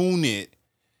fine-tune it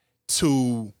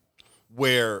to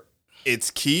where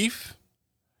it's Keith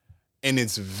and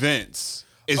it's Vince.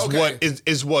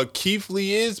 Is what Keith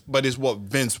Lee is, but it's what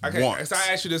Vince wants. So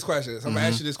I ask you this question. I'm gonna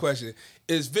ask you this question.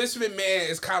 Is Vince McMahon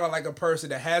is kind of like a person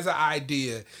that has an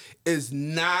idea, is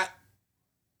not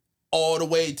all the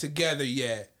way together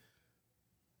yet,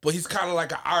 but he's kind of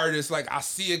like an artist. Like I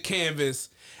see a canvas,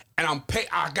 and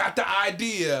I got the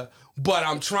idea, but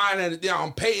I'm trying to,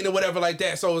 I'm painting or whatever like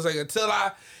that. So it's like until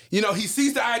he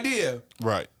sees the idea,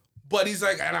 right? But he's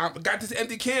like, and I got this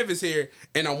empty canvas here,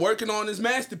 and I'm working on this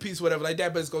masterpiece, whatever like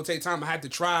that. But it's gonna take time. I have to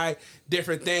try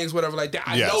different things, whatever like that.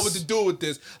 I know what to do with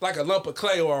this, like a lump of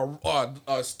clay or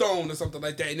a stone or something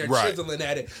like that, and they're chiseling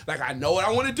at it. Like I know what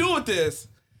I want to do with this,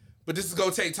 but this is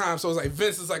gonna take time. So it's like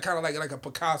Vince is like kind of like a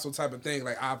Picasso type of thing.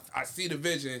 Like I see the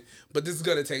vision, but this is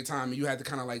gonna take time, and you have to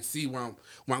kind of like see where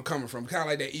I'm coming from. Kind of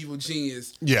like that evil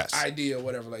genius idea or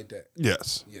whatever like that.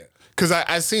 Yes. Yeah. Because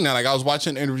I seen that. Like I was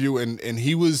watching an interview and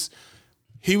he was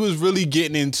really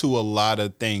getting into a lot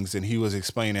of things, and he was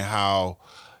explaining how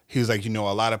he was like, a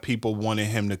lot of people wanted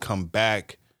him to come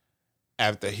back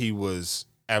after his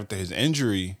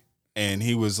injury, and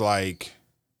he was like,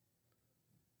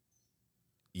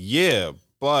 yeah,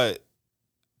 but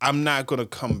I'm not gonna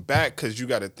come back because you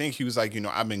got to think. He was like,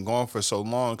 I've been gone for so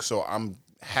long, so I'm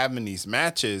having these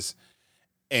matches,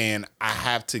 and I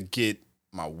have to get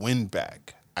my win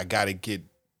back. I got to get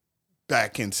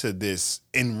back into this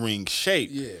in-ring shape.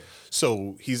 Yeah.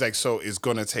 So he's like, so it's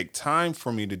going to take time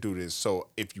for me to do this. So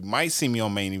if you might see me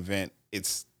on Main Event,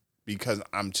 it's because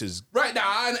I'm just right now,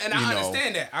 I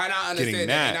understand that. I understand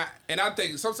that. And I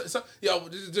think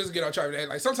just get on track with that.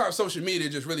 Like sometimes social media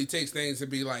just really takes things to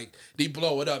be like they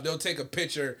blow it up. They'll take a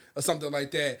picture or something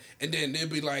like that, and then they'll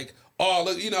be like, oh,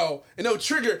 look, and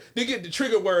they get the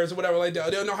trigger words or whatever like that.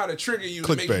 They'll know how to trigger you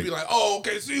to make you be like, oh,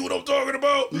 okay, see what I'm talking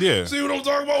about? Yeah. See what I'm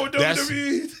talking about with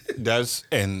WWE?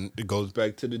 And it goes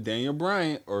back to the Daniel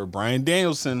Bryan or Bryan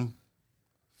Danielson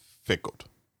fickled.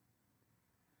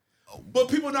 But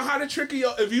people know how to trigger you.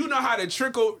 If you know how to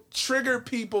trigger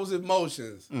people's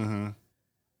emotions,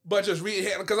 but just read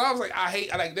it, because I was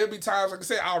like, there'll be times, like I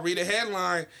said, I'll read a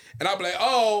headline and I'll be like,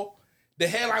 oh, the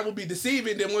headline will be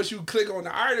deceiving. Then once you click on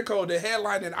the article, the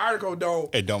headline and the article don't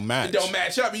match. It don't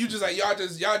match up. You just like y'all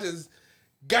just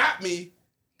got me,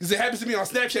 because it happens to me on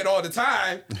Snapchat all the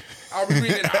time. I'll be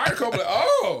reading the article, I'm like,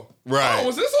 oh,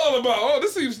 what's this all about? Oh,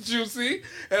 this seems juicy,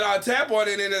 and I tap on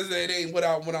it, and it ain't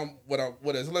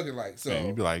what it's looking like. So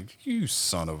you'd be like, you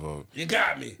son of a, you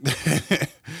got me.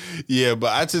 Yeah,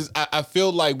 but I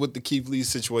feel like with the Keith Lee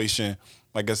situation,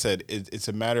 like I said, it's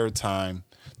a matter of time.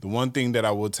 The one thing that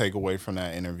I will take away from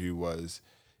that interview was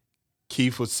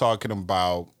Keith was talking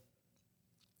about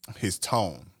his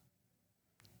tone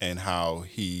and how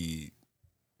he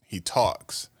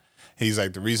talks. He's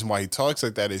like, the reason why he talks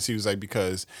like that is he was like,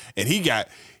 because, and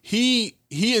he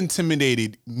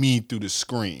intimidated me through the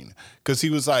screen, because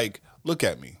he was like, look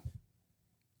at me.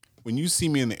 When you see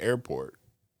me in the airport,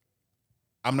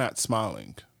 I'm not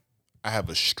smiling. I have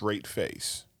a straight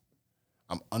face.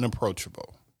 I'm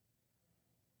unapproachable.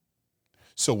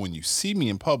 So when you see me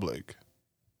in public,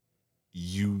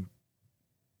 you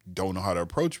don't know how to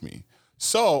approach me.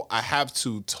 So I have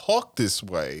to talk this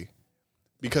way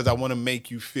because I want to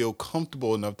make you feel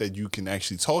comfortable enough that you can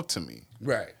actually talk to me.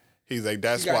 Right. He's like,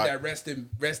 that's why. You got that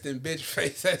resting bitch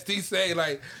face, as he say.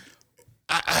 Like,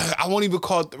 I won't even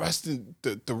call it the rest.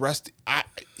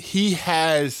 He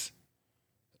has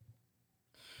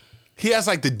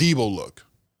like the Debo look,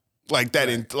 like that.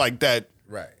 Right. Like that.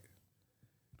 Right.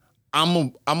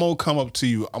 I'm gonna come up to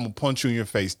you. I'm gonna punch you in your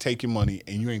face, take your money,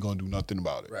 and you ain't gonna do nothing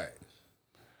about it. Right.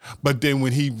 But then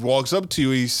when he walks up to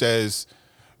you, he says,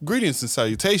 "Greetings and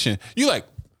salutation." You like,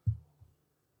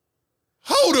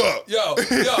 hold up, yo,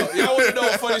 y'all want to know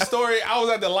a funny story? I was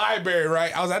at the library,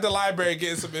 right? I was at the library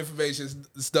getting some information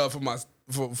stuff for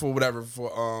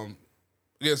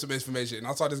getting some information, and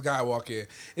I saw this guy walk in, and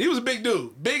he was a big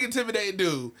dude, big intimidating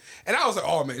dude, and I was like,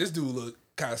 oh man, this dude look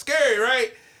kind of scary,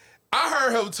 right? I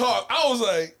heard him talk. I was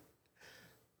like,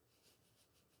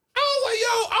 yo,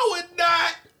 I would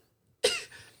not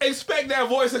expect that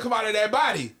voice to come out of that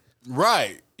body.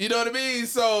 Right. You know what I mean?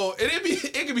 So it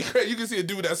can be crazy. You can see a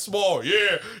dude that's small.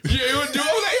 Yeah. It would do.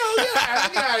 I was like,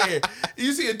 yo, get out of here.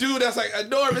 You see a dude that's like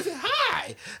enormous.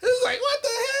 Hi. It's like, what the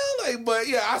hell? Like, but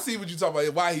yeah, I see what you're talking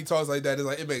about. Why he talks like that is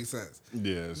like, it makes sense.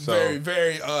 Yeah. So very,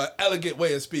 very elegant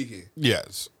way of speaking.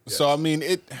 Yes. So I mean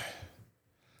it.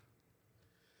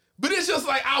 But it's just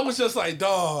like, I was just like,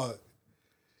 dog.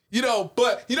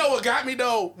 But you know what got me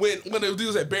though? When the dude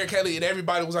was at Bear Kelly and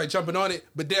everybody was like jumping on it.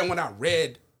 But then when I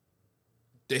read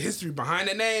the history behind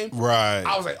the name, right,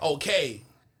 I was like, okay.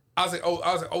 I was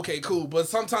like, okay, cool. But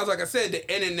sometimes, like I said,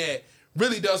 the internet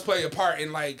really does play a part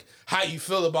in like how you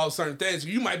feel about certain things.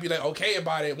 You might be like okay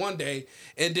about it one day,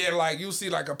 and then like you see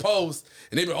like a post,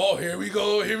 and they be, oh, here we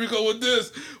go with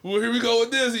this. Well, here we go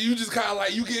with this, and you just kind of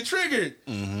like, you get triggered.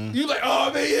 Mm-hmm. You like,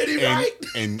 oh man, yeah, he right.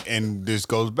 And this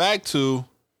goes back to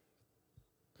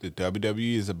the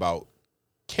WWE is about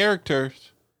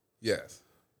characters. Yes.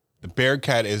 The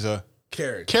Bearcat is a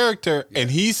character. Yes.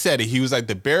 And he said it. He was like,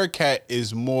 the Bearcat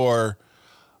is more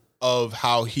of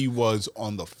how he was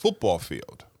on the football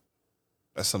field.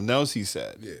 That's something else he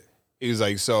said. Yeah. He was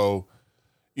like, so,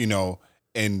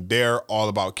 and they're all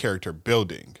about character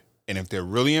building. And if they're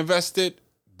really invested,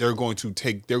 they're going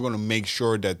to make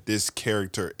sure that this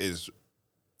character is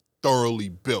thoroughly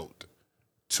built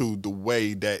to the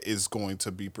way that it's going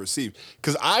to be perceived.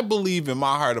 Because I believe in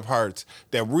my heart of hearts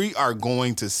that we are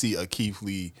going to see a Keith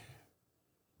Lee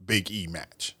Big E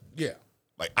match. Yeah.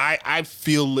 Like, I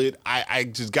feel it. I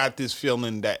just got this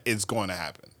feeling that it's going to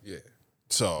happen. Yeah.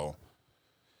 So,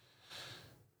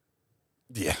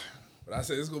 yeah. But I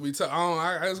said it's gonna be tough.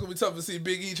 It's gonna be tough to see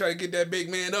Big E try to get that big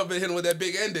man up and hit him with that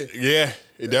big ending. Yeah,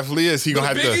 it definitely is. He gonna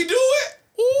have Big to. E do it?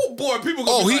 Ooh, boy, people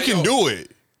gonna be He like, can do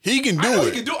it. He can do it.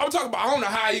 He can do it. I'm talking about, I don't know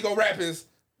how he gonna rap his.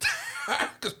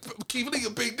 Because Keith Lee a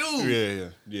big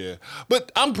dude. Yeah. But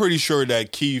I'm pretty sure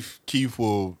that Keith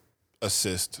will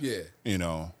assist. Yeah.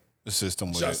 Assist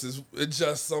him with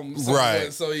Adjust some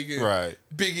right. So he can,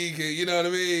 Big E can, you know what I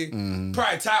mean? Mm-hmm.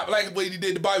 Probably top, like what he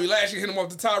did to Bobby Lashley, hit him off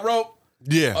the top rope.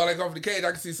 Yeah. Or like off the cage.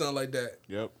 I can see something like that.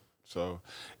 Yep. So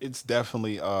it's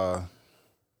definitely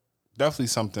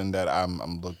something that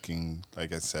I'm looking,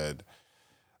 like I said,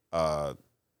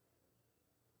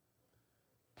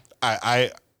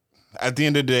 I at the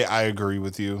end of the day, I agree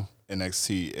with you.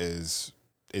 NXT is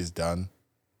done.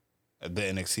 The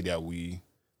NXT that we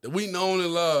known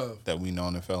and love. That we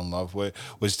known and fell in love with,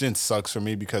 which then sucks for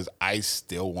me because I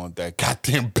still want that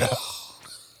goddamn belt.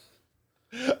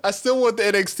 I still want the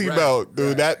NXT belt,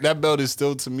 dude. Right. That belt is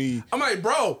still to me. I'm like,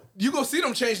 bro, you gonna see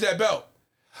them change that belt.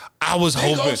 I was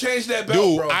hoping. They gonna change that belt,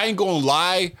 dude, bro. I ain't gonna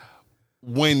lie.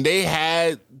 When they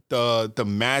had the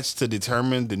match to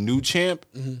determine the new champ,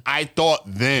 I thought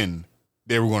then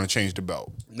they were going to change the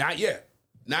belt. Not yet.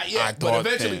 But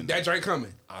eventually, that joint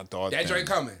coming. I thought that joint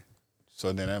coming.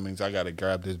 So then that means I got to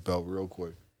grab this belt real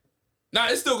quick. Nah,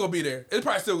 it's still gonna be there. It's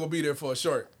probably still gonna be there for a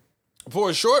short. For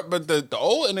a short, but the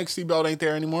old NXT belt ain't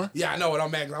there anymore. Yeah, I know what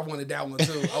I'm at. I wanted that one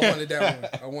too. I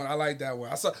like that one.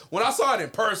 When I saw it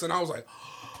in person, I was like,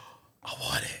 oh, I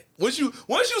want it. Once you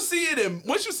see it and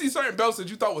once you see certain belts that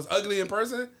you thought was ugly in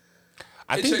person,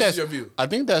 it changes your view. I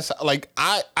think that's like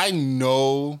I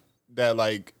know that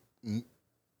like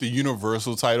the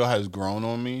Universal title has grown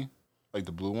on me, like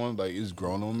the blue one, like it's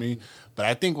grown on me. But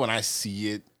I think when I see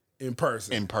it in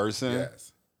person,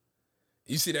 yes,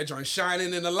 you see that joint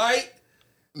shining in the light,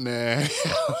 man.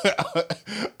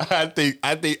 I think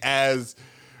as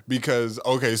because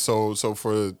okay, so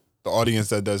for the audience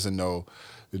that doesn't know,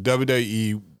 the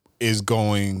WWE is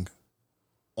going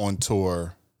on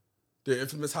tour. The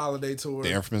infamous holiday tour.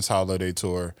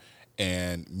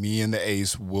 And me and the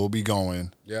Ace will be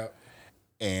going. Yeah.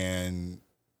 And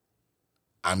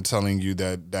I'm telling you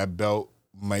that belt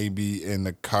may be in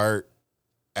the cart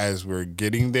as we're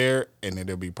getting there, and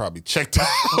it'll be probably checked out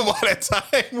by the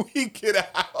time we get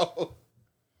out.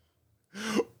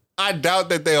 I doubt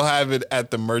that they'll have it at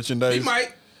the merchandise.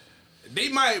 They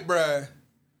might, bruh.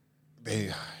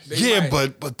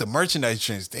 But the merchandise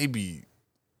trends, they be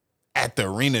at the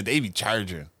arena, they be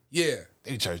charging. Yeah.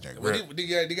 They be charging. Well, they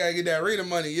gotta get that arena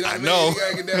money. You know what I mean? Know. They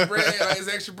gotta get that bread, like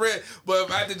it's extra bread. But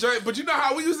at the joint, but you know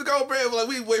how we used to go, bread, like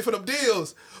we wait for them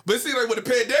deals. But it seemed like when the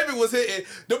pandemic was hitting,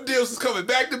 them deals was coming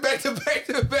back to back to back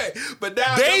to back. But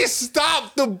now they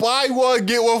stopped the buy one,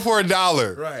 get one for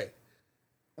 $1. Right.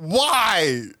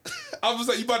 Why? I was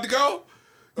like, you about to go?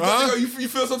 You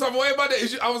feel some type of way about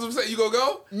that? I was saying, you gonna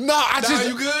go? No,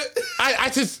 you good?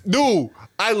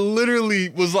 I literally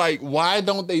was like, why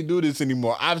don't they do this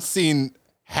anymore? I've seen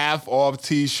half off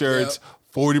t-shirts,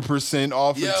 40%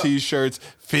 off of t-shirts,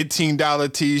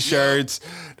 $15 t-shirts,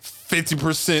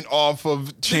 50% off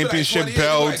of championship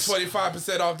belts, like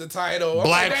 25% off the title,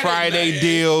 Black Friday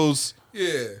deals.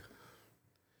 Yeah.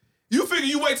 You figure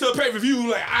you wait till a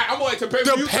pay-per-view, like, I'm gonna wait till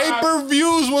pay-per-view. The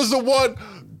pay-per-views was the one,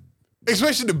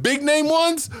 especially the big name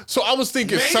ones. So I was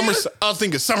thinking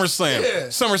SummerSlam. Yeah.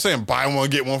 SummerSlam, buy one,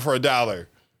 get one for $1.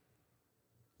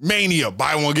 Mania,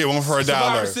 buy one, get one for $1.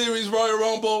 Survivor Series, Royal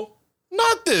Rumble.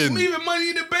 Nothing. Even Money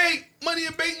in the Bank. Money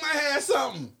in the Bank might have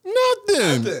something.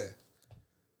 Nothing.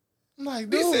 I'm like,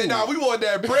 dude. They said, nah, we want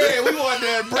that bread. We want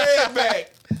that bread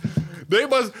back. They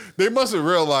must have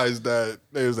realized that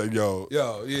they was like, yo,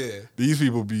 yeah. These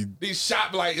people be these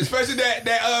shop like, especially that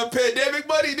pandemic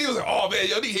money. They was like, oh man,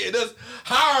 they hitting us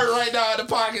hard right now in the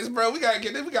pockets, bro. We gotta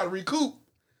get this. We gotta recoup.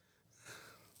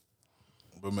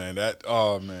 But man,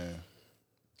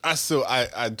 I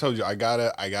told you I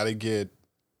gotta get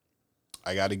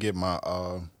my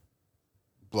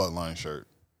Bloodline shirt.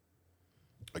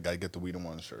 I gotta get the We the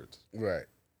One shirts. Right.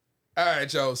 All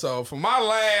right, yo. So for my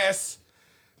last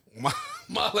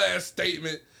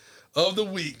statement of the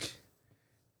week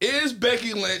Is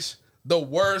Becky Lynch the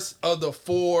worst of the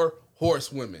 4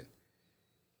 horsewomen?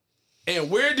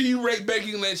 And where do you rate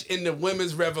Becky Lynch in the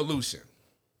women's revolution?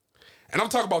 And I'm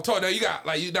talking about now. You got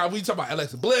now we talk about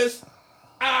Alexa Bliss,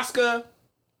 Asuka.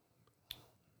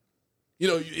 You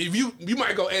know, if you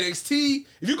might go NXT.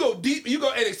 If you go deep, you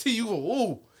go NXT. You go,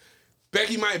 ooh,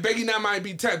 Becky now might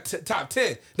be top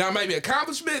 10. Now it might be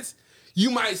accomplishments.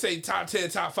 You might say top 10,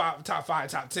 top 5,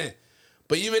 top 10.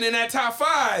 But even in that top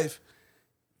 5,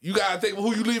 you gotta think of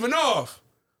who you leaving off.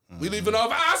 We leaving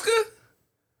off Asuka.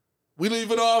 We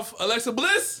leaving off Alexa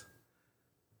Bliss.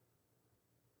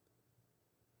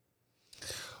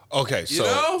 Okay,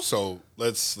 so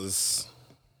let's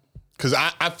because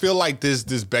I feel like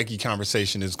this Becky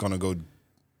conversation is gonna go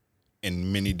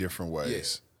in many different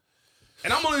ways. Yeah.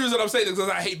 And I'm only reason I'm saying this because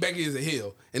I hate Becky as a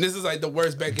heel, and this is like the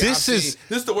worst Becky I've seen.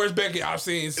 This is the worst Becky I've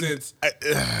seen since.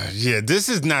 This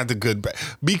is not the good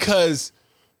because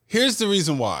here's the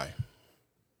reason why.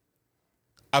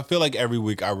 I feel like every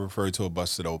week I refer to a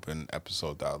Busted Open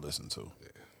episode that I listen to. Yeah.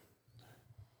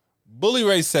 Bully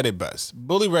Ray said it best.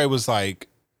 Bully Ray was like,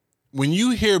 when you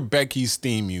hear Becky's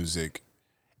theme music,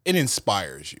 it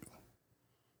inspires you.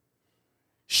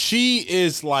 She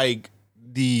is like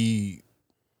the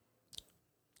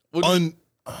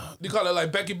you call it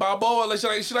like Becky Balboa, like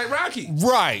she like Rocky.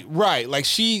 Right. Like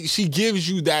she gives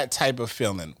you that type of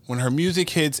feeling. When her music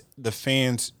hits, the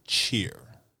fans cheer.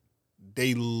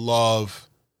 They love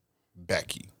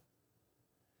Becky.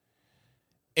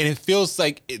 And it feels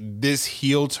like this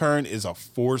heel turn is a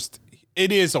forced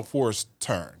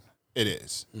turn. It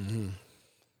is. Mm-hmm.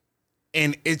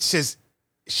 And it's just,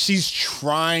 she's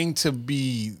trying to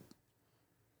be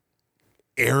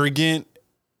arrogant,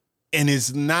 and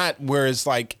it's not where it's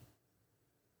like,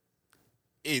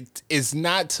 it's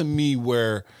not to me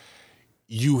where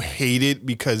you hate it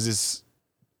because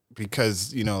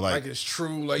you know, like it's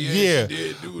true, like she did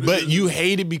do this. But you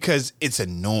hate it because it's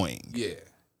annoying. Yeah.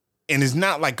 And it's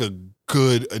not like a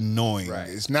good annoying. Right.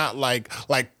 It's not like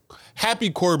Happy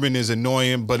Corbin is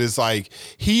annoying, but it's like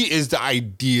he is the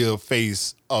ideal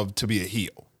face to be a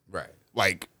heel. Right.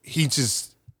 Like he just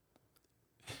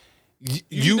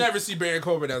you never see Baron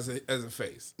Corbin as a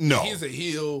face. No. He's a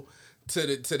heel to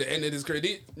the end of his career.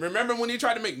 Remember when he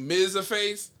tried to make Miz a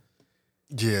face?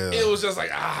 Yeah. It was just like,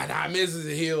 Miz is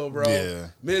a heel, bro. Yeah.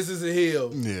 Miz is a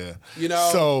heel. Yeah. You know?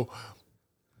 So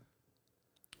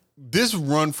this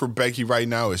run for Becky right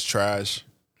now is trash.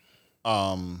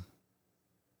 I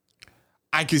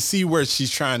can see where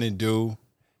she's trying to do.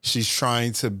 She's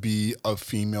trying to be a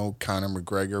female Conor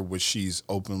McGregor, which she's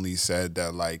openly said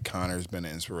that like Conor's been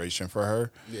an inspiration for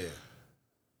her. Yeah.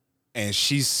 And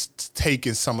she's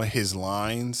taken some of his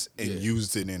lines and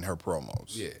used it in her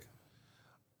promos. Yeah.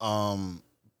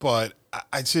 But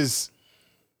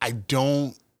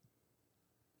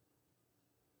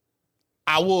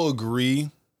I will agree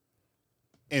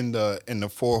in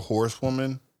the 4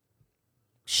 horsewoman,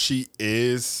 she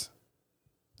is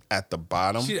at the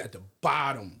bottom. She's at the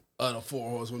bottom of the 4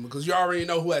 horsewomen because you already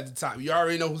know who at the top. You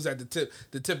already know who's at the tip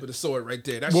of the sword right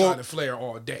there. That's Charlotte Flair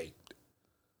all day.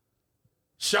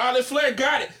 Charlotte Flair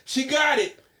got it. She got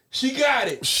it.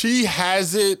 She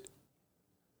has it,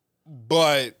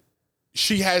 but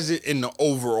she has it in the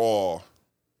overall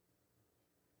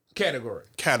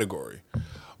category.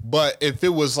 But if it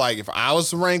was like, if I was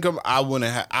to rank them, I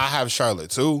have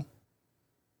Charlotte too.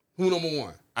 Who number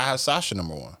 1? I have Sasha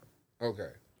number 1. Okay.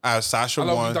 I have Sasha 1.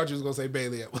 I thought you was gonna say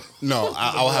Bayley. No,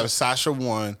 I'll have Sasha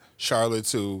 1, Charlotte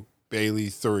 2, Bayley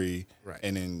 3, right,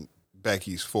 and then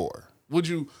Becky's 4. Would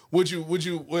you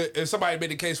if somebody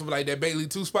made the case for like that Bayley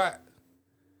 2 spot?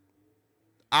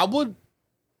 I would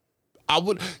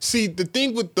see the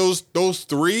thing with those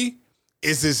 3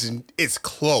 is it's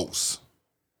close.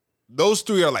 Those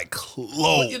 3 are like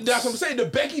close. That's what I'm saying. The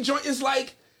Becky joint is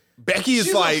like Becky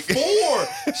is like 4.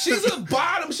 She's at the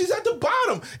bottom. She's at the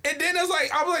bottom. And then it's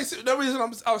like I was like the reason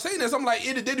I was saying this. I'm like,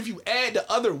 then if you add the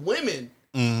other women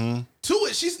to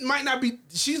it, she might not be.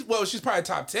 She's probably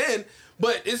top 10,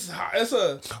 but it's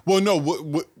a. Well, no,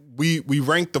 we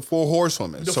ranked the 4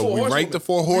 horsewomen. We ranked the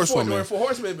 4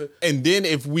 horsewomen. And then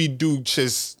if we do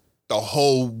just the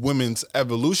whole women's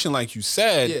evolution, like you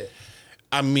said,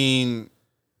 I mean,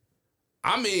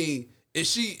 is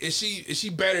she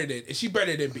better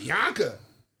than Bianca?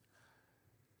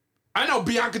 I know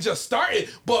Bianca just started,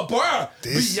 but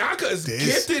Bianca is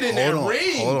gifted in that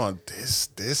ring. Hold on, Bianca's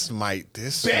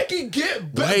gifted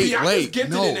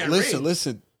in that ring.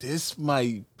 Listen, this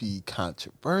might be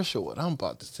controversial what I'm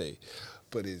about to say,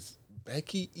 but is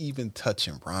Becky even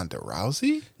touching Ronda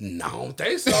Rousey? No, I don't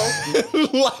think so.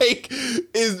 Like,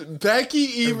 is Becky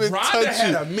even Ronda touching?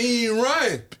 had a mean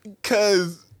run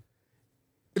Because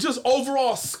It's just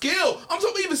overall skill. I'm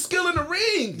talking about even skill in the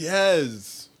ring.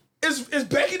 Yes. Is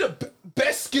Becky the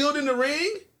best skilled in the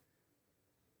ring?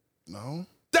 No.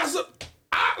 That's like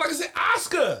I said,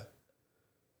 Asuka.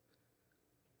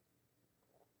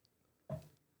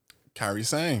 Kairi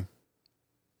Sane.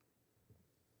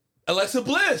 Alexa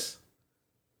Bliss.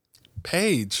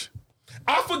 Paige.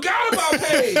 I forgot about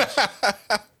Paige.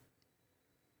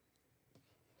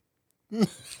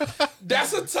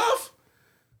 That's a tough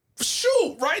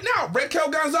shoot right now. Raquel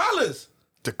Gonzalez.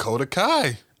 Dakota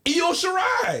Kai. Io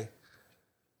Shirai.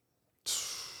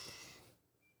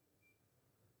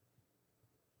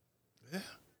 Yeah.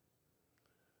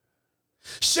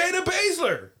 Shayna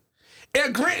Baszler.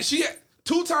 And Grant, she had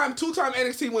two-time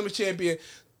NXT Women's Champion,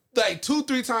 like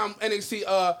 2-3-time NXT,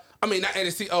 not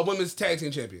NXT, Women's Tag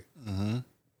Team Champion. Mm-hmm.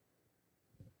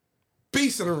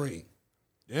 Beast in the ring.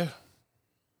 Yeah.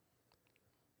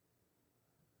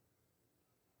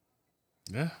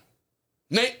 Yeah.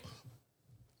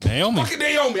 Naomi. Fucking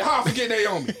Naomi. How I forget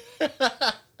Naomi?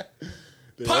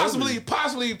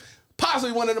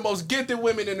 Possibly one of the most gifted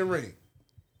women in the ring.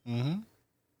 Mm-hmm.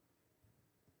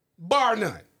 Bar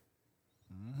none.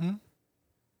 Mm-hmm.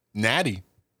 Natty.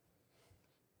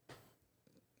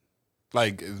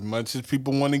 Like, as much as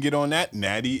people want to get on that,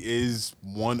 Natty is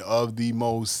one of the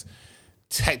most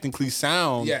technically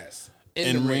sound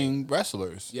in ring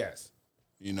wrestlers. Yes.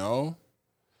 You know?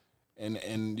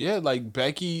 And yeah, like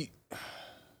Becky.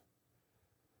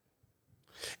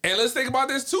 And let's think about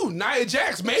this too. Nia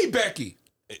Jax made Becky.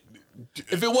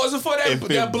 If it wasn't for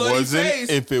that bloody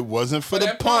face. If it wasn't for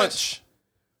the punch,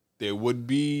 there would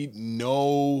be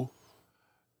no.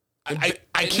 I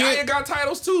can't. Nia got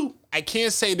titles too. I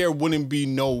can't say there wouldn't be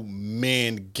no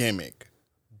man gimmick,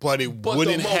 but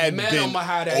wouldn't have been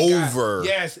over.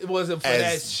 Yes, it wasn't for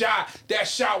that shot. That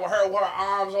shot with her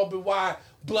arms open wide,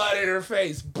 blood in her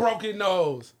face, broken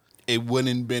nose. It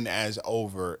wouldn't been as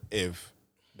over if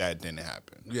that didn't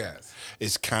happen. Yes,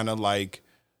 it's kind of like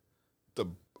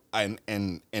and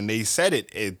they said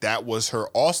it. That was her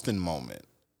Austin moment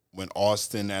when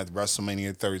Austin at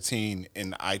WrestleMania 13 in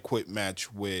the I Quit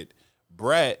match with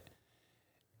Brett.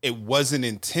 It wasn't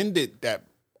intended that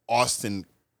Austin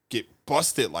get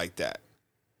busted like that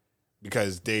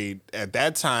because they at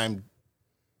that time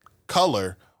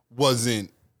color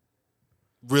wasn't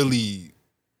really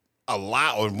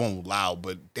allowed,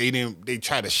 but they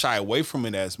tried to shy away from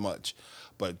it as much.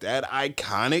 But that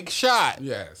iconic shot,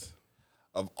 yes,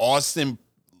 of Austin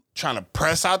trying to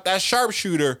press out that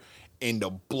sharpshooter and the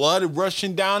blood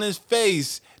rushing down his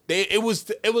face. It was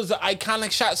an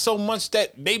iconic shot so much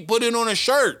that they put it on a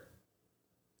shirt.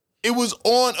 It was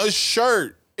on a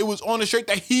shirt. It was on a shirt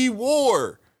that he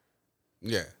wore.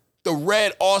 Yeah. The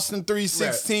red Austin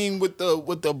 316 with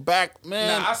the back,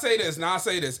 man. Now I say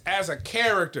this. As a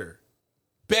character,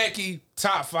 Becky,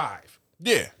 top 5.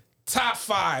 Yeah. Top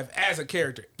 5 as a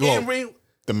character. Well, In ring,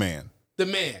 the man.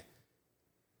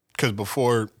 Because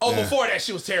before that,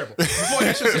 she was terrible.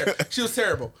 She was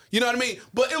terrible. You know what I mean?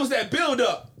 But it was that build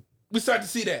up. We start to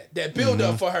see that build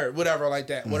up for her, whatever, like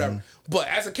that, whatever. But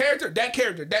as a character,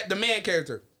 the man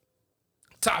character,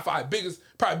 top 5,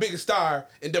 probably biggest star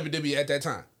in WWE at that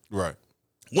time. Right.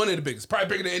 One of the biggest, probably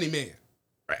bigger than any man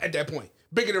right, at that point.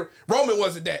 Bigger than Roman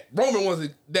wasn't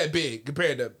that big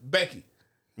compared to Becky.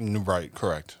 Right.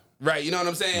 Correct. Right. You know what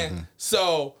I'm saying?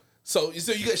 So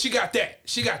she got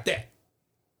that.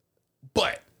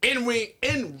 But in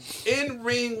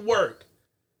ring work,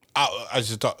 I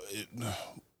just thought.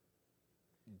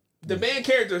 The man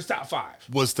character is top 5.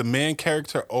 Was the man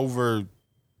character over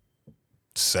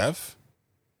Seth?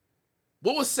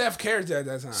 What was Seth's character at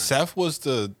that time? Seth was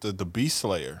the Beast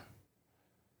Slayer.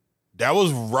 That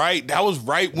was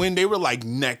right when they were like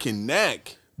neck and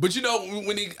neck. But you know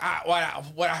when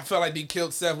what I felt like they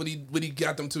killed Seth when he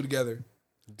got them two together.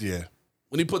 Yeah.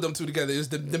 When he put them two together, it was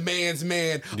the man's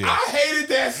man. Yeah. I hated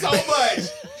that so much.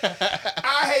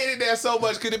 I hated that so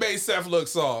much because it made Seth look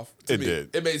soft. To me.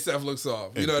 Did. It made Seth look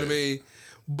soft. You know what I mean?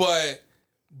 But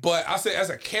I say as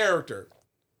a character,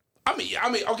 I mean,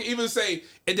 okay, even say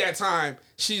at that time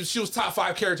she was top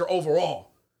 5 character overall.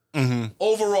 Mm-hmm.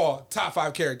 Overall, top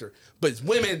 5 character. But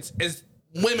women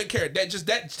character.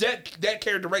 That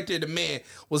character right there, the man,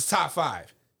 was top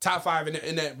 5. Top 5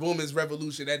 in that women's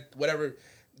revolution, that whatever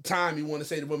time you want to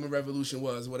say the women's revolution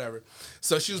was, whatever.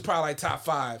 So she was probably like top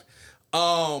 5.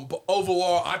 But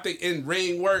overall, I think in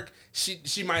ring work,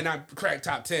 she might not crack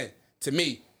top 10 to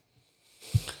me.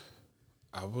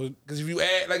 I would, because if you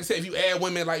add, like I said, if you add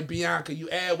women like Bianca, you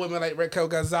add women like Raquel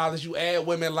Gonzalez, you add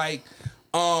women like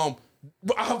I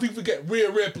hope you forget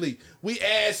Rhea Ripley. We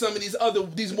add some of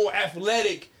these more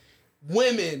athletic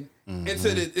women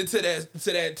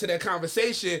into that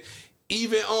conversation.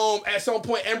 Even at some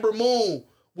point, Ember Moon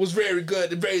was very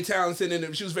good, very talented,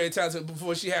 and she was very talented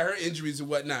before she had her injuries and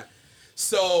whatnot.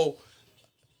 So,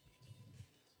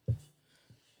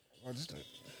 hold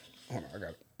on, I got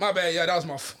it. My bad, yeah, that was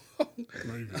my phone.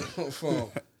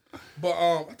 But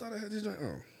I thought I had this joint.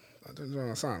 I thought this joint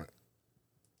on silent.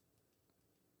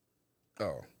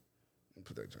 Let me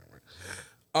put that joint right.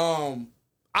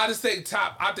 I just think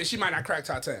I think she might not crack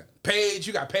top 10. Paige,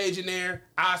 you got Paige in there.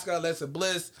 Asuka, Alexa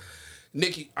Bliss,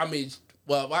 Nikki. I mean,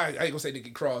 well, I ain't gonna say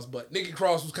Nikki Cross, but Nikki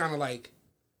Cross was kind of like,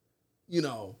 you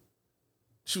know,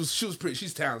 she was pretty.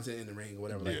 She's talented in the ring or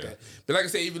whatever like that. But like I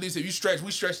said, even Lisa, if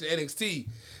we stretch the NXT,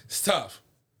 it's tough.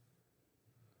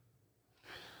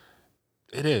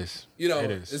 It is. You know, it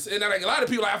is. And like a lot of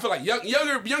people, I feel like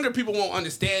younger people won't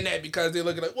understand that because they're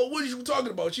looking like, well, what are you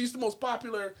talking about? She's the most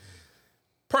popular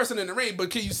person in the ring, but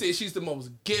can you say she's the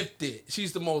most gifted?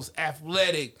 She's the most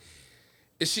athletic.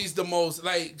 She's the most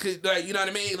like you know what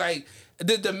I mean? Like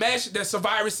the match, the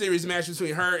Survivor Series match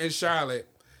between her and Charlotte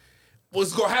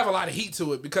was gonna have a lot of heat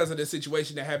to it because of the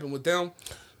situation that happened with them.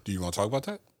 Do you want to talk about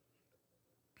that?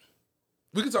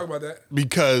 We can talk about that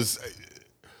because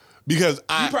you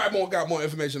probably got more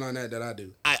information on that than I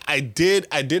do. I did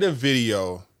a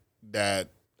video that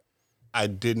I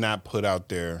did not put out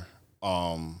there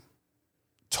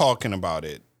talking about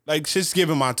it. Like just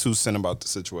giving my 2 cents about the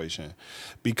situation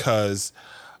because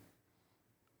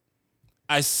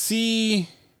I see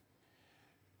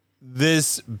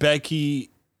this Becky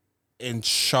and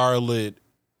Charlotte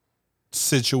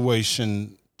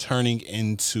situation turning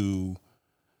into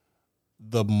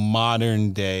the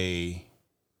modern day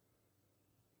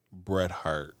Bret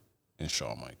Hart and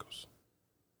Shawn Michaels.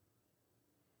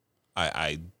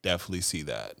 I definitely see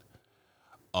that.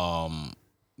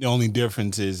 The only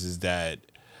difference is that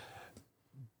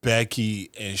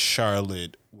Becky and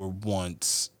Charlotte were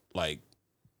once like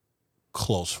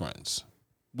close friends.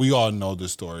 We all know the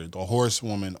story. The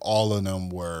Horsewoman, all of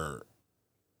them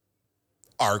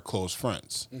are close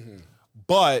friends. Mm-hmm.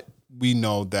 But we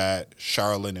know that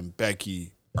Charlotte and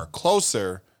Becky are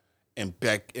closer, and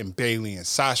Bayley and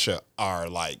Sasha are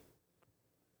like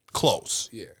close.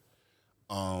 Yeah.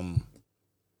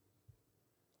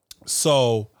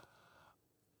 So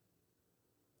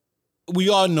we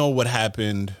all know what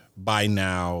happened by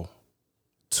now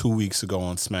 2 weeks ago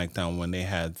on SmackDown when they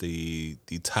had the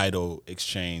title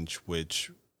exchange,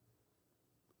 which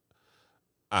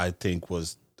I think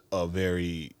was a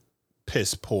very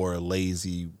piss poor,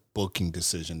 lazy booking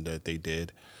decision that they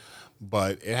did.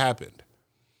 But it happened.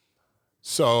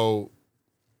 So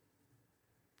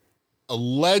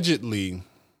allegedly,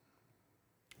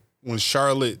 when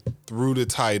Charlotte threw the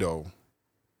title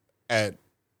at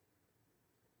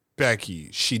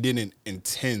Becky, she didn't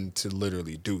intend to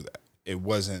literally do that. It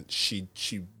wasn't, she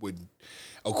would,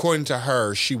 according to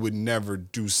her, she would never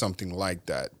do something like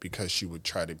that because she would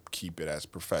try to keep it as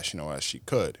professional as she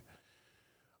could.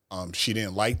 She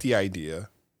didn't like the idea.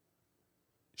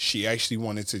 She actually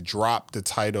wanted to drop the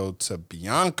title to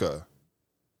Bianca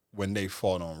when they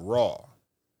fought on Raw.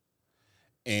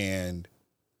 And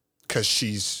because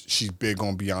she's big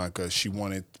on Bianca, she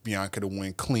wanted Bianca to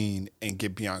win clean and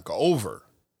get Bianca over.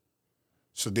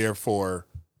 So therefore,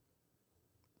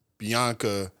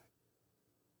 Bianca,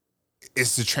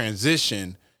 it's the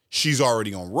transition. She's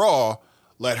already on Raw.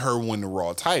 Let her win the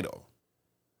Raw title.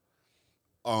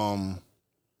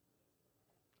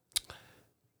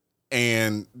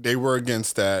 And they were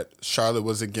against that. Charlotte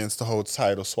was against the whole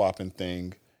title swapping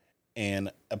thing.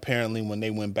 And apparently when they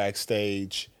went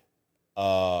backstage,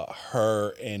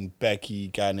 her and Becky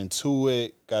got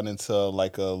into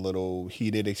like a little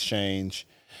heated exchange.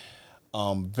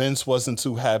 Vince wasn't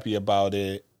too happy about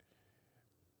it.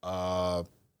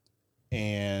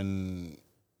 And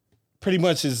pretty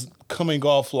much is coming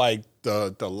off like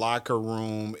the locker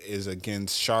room is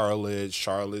against Charlotte.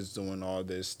 Charlotte's doing all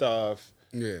this stuff.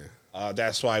 Yeah.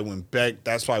 That's why when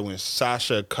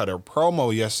Sasha cut her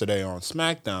promo yesterday on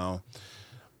SmackDown,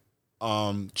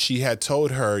 she had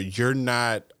told her, "You're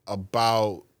not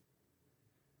about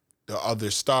the other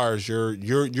stars.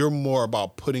 You're more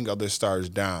about putting other stars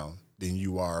down than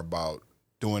you are about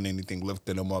doing anything,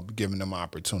 lifting them up, giving them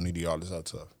opportunity, all this other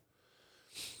stuff."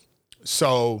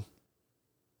 So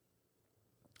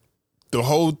the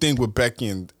whole thing with Becky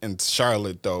and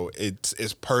Charlotte, though,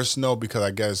 it's personal because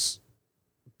I guess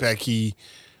Becky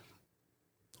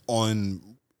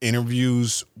on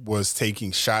interviews was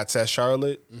taking shots at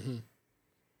Charlotte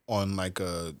on like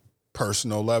a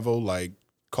personal level. Like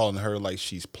calling her like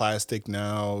she's plastic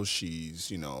now.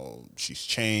 She's, she's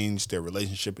changed. Their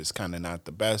relationship is kind of not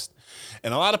the best.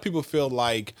 And a lot of people feel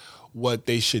like what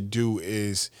they should do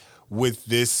is, with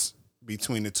this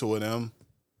between the two of them,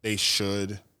 they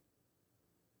should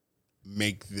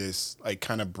make this, like,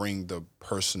 kind of bring the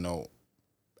personal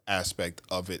aspect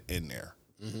of it in there.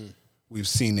 Mm-hmm. We've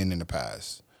seen it in the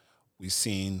past. We've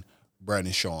seen Brett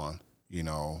and Sean.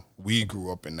 We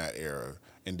grew up in that era,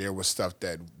 and there was stuff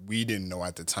that we didn't know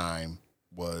at the time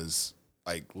was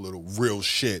like little real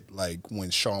shit. Like when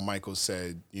Shawn Michaels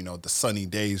said, the Sunny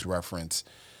Days reference,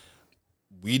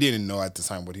 we didn't know at the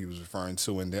time what he was referring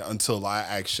to, and then until I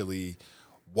actually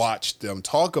watched them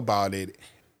talk about it,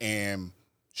 and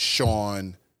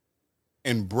Sean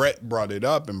and Brett brought it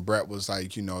up, and Brett was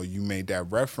like, you made that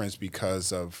reference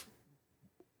because of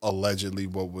allegedly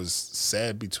what was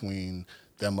said between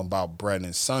them about Brett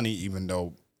and Sunny, even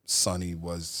though Sunny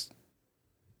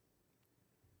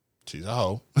she's a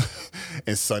hoe.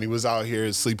 And Sunny was out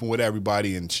here sleeping with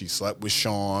everybody, and she slept with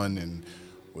Sean and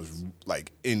was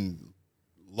like in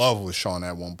love with Sean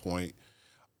at one point.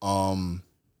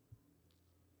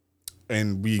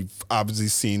 And we've obviously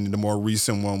seen the more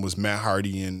recent one was Matt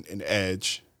Hardy and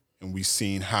Edge. And we've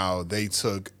seen how they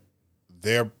took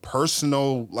their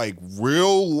personal, like,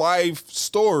 real life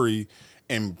story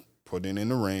and put it in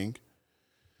the ring.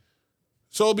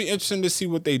 So it'll be interesting to see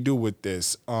what they do with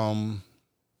this.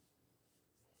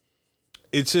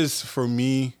 It's just, for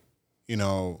me,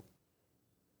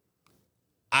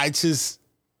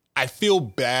 I feel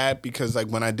bad because, like,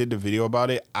 when I did the video about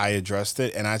it, I addressed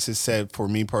it, and I just said, for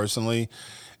me personally,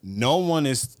 no one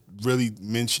is really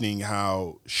mentioning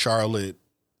how Charlotte,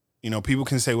 people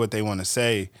can say what they want to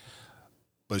say,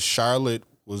 but Charlotte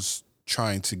was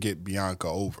trying to get Bianca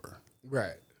over.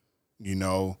 Right.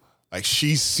 Like,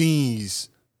 she sees,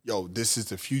 this is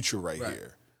the future right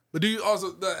here. But do you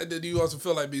also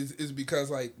feel like it's because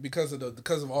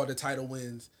of all the title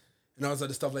wins and all this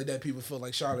other stuff like that, people feel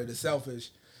like Charlotte is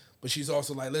selfish, but she's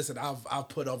also like, listen, I'll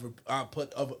put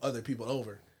other people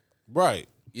over. Right.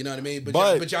 You know what I mean?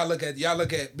 But y'all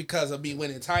look at because of me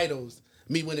winning titles,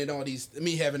 me winning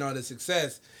me having all the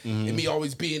success, and me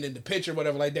always being in the picture,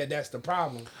 whatever like that. That's the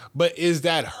problem. But is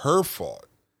that her fault?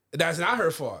 That's not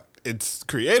her fault. It's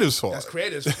creators' fault. That's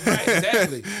creators, right?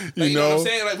 Exactly. Like, you know what I'm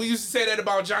saying? Like, we used to say that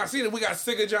about John Cena. We got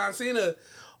sick of John Cena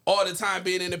all the time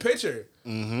being in the picture.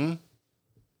 Mm-hmm.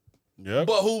 Yeah.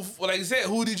 But like I said,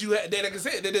 who did you have? Like I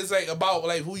said, that is like about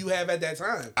like who you have at that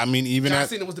time. I mean, even John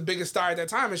Cena was the biggest star at that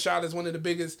time, and Charlotte's one of the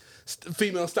biggest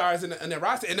female stars in the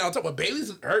roster. And on top of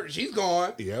Bayley's hurt, she's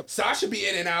gone. Yep. Sasha be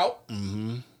in and out.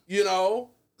 Mm-hmm.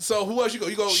 So who else you go?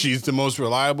 You go. She's the most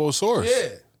reliable source. Yeah.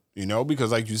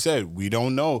 Because like you said, we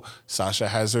don't know. Sasha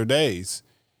has her days,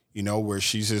 where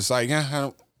she's just like,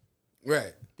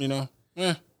 right.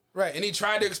 Right. And he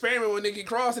tried to experiment with Nikki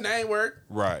Cross, and that ain't work.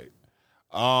 Right.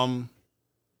 And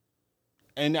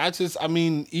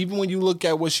even when you look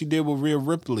at what she did with Rhea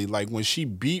Ripley, like when she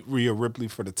beat Rhea Ripley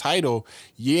for the title,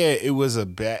 yeah, it was a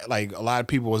lot of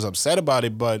people was upset about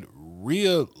it, but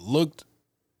Rhea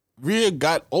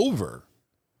got over.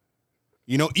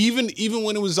 Even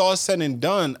when it was all said and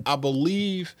done, I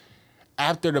believe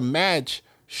after the match,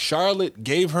 Charlotte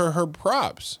gave her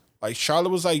props. Like, Charlotte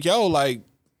was like, yo, like,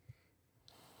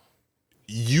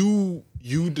 you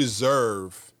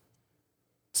deserve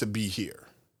to be here.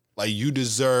 Like, you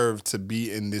deserve to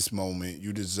be in this moment.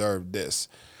 You deserve this.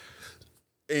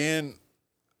 And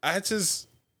I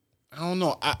don't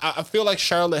know. I feel like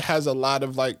Charlotte has a lot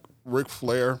of, like, Ric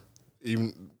Flair,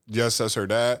 even just as her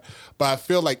dad. But I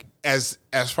feel like as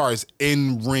far as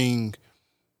in-ring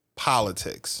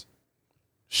politics,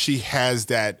 she has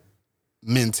that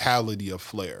mentality of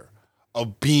Flair,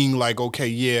 of being like, okay,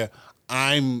 yeah,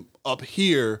 I'm up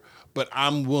here, but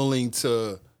I'm willing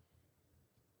to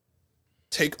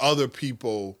take other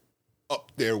people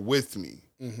up there with me.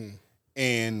 Mm-hmm.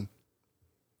 And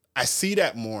I see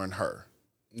that more in her.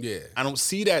 Yeah. I don't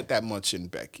see that much in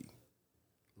Becky.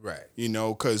 Right.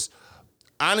 Because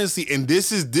honestly, and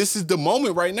this is the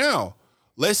moment right now.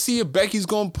 Let's see if Becky's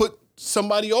going to put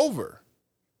somebody over.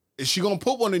 Is she going to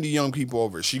put one of the young people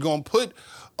over? Is she going to put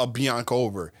a Bianca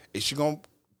over? Is she going to...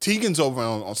 Tegan's over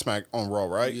on Raw,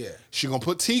 right? Yeah. She going to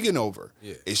put Tegan over?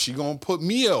 Yeah. Is she going to put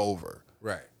Mia over?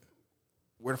 Right.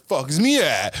 Where the fuck is Mia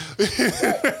at?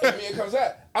 Right. Mia comes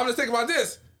out. I'm just thinking about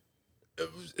this.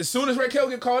 As soon as Raquel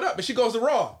get called up and she goes to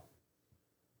Raw,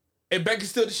 and Becky's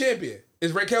still the champion,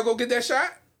 is Raquel going to get that shot?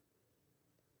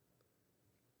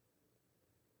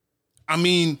 I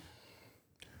mean,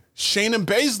 Shayna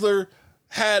Baszler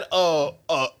had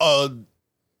a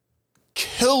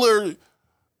killer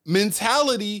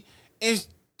mentality, and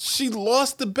She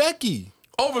lost to Becky.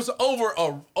 Over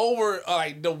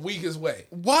like the weakest way.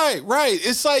 Right.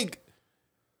 It's like,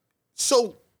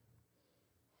 so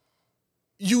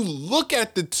you look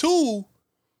at the two,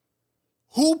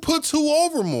 who puts who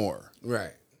over more?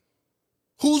 Right.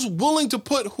 Who's willing to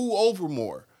put who over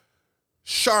more?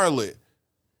 Charlotte.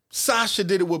 Sasha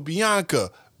did it with Bianca.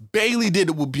 Bayley did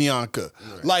it with Bianca.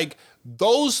 Right. Like,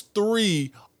 those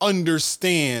three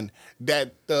understand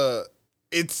that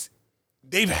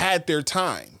they've had their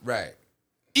time. Right.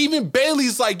 Even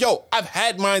Bayley's like, yo, I've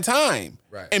had my time.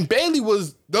 Right. And Bayley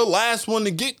was the last one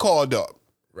to get called up.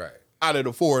 Right. Out of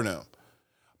the four of them.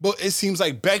 But it seems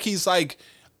like Becky's like,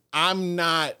 I'm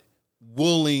not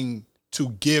willing to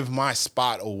give my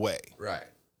spot away. Right.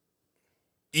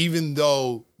 Even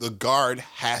though the guard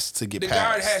has to get passed. The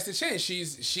guard has to change. She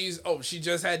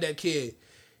just had that kid.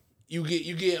 You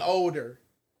get older.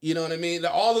 You know what I mean?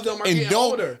 All of them are getting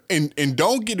older. And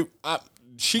don't get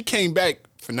she came back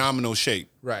phenomenal shape.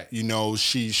 Right. You know,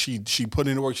 she put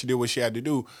in the work, she did what she had to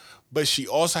do. But she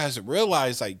also has to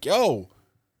realize, like, yo,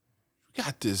 you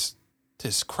got this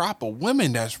crop of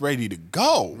women that's ready to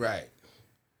go. Right.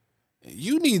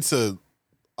 You need to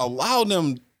allow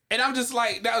them. And I'm just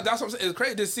like, that's what I'm saying. It's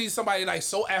crazy to see somebody like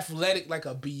so athletic like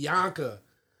a Bianca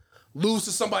lose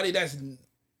to somebody that's,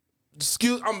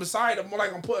 I'm sorry,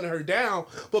 I'm putting her down,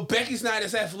 but Becky's not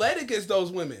as athletic as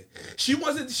those women. She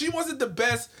wasn't the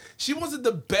best. She wasn't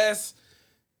the best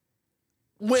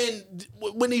when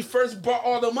he first brought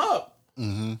all them up.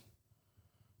 Mm-hmm.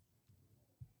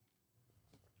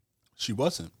 She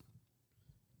wasn't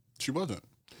the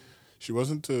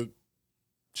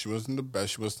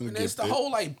best. She wasn't the gifted. It's the whole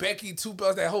like Becky 2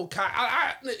 belts, that whole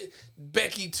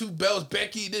Becky 2 belts,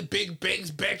 Becky the big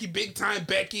bangs, Becky big time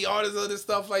Becky, all this other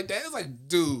stuff like that. It's like,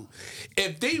 dude,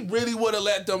 if they really would have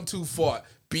let them two fight,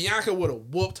 Bianca would have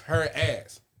whooped her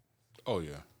ass. Oh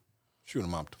yeah, she would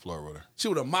have mopped the floor with her. She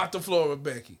would have mopped the floor with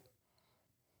Becky.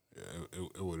 Yeah,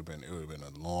 it would have been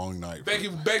a long night. Becky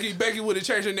would have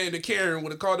changed her name to Karen.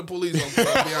 Would have called the police on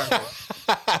Bianca.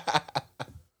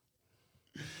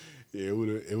 Yeah,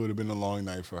 it would have been a long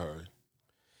night for her.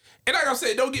 And like I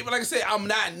said, I'm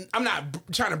not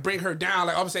trying to bring her down.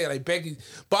 Like I'm saying, like Becky,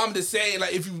 but I'm just saying,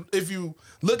 like if you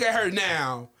look at her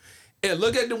now and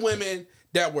look at the women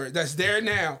that's there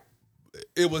now,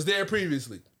 it was there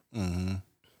previously. Mm-hmm.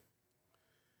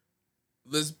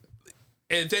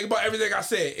 And think about everything I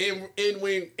said in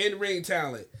ring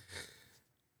talent.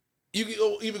 You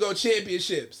can even go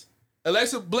championships.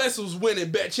 Alexa Bliss was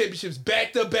winning championships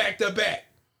back to back to back.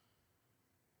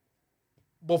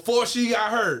 Before she got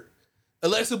hurt,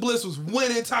 Alexa Bliss was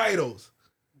winning titles.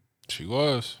 She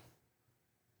was.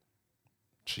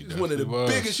 She was one of the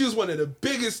biggest. She was one of the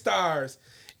biggest stars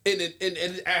in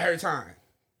at her time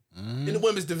in the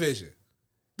women's division,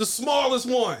 the smallest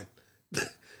one.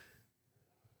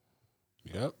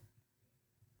 Yep.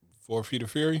 4 Feet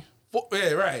of Fury.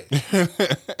 Yeah, right.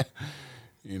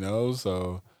 You know,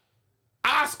 so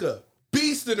Asuka,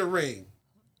 beast in the ring.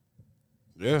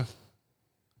 Yeah.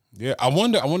 Yeah, I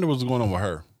wonder what's going on with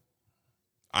her.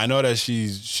 I know that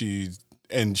she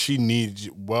needs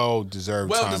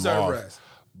well-deserved time off, rest.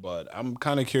 But I'm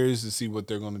kind of curious to see what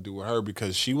they're going to do with her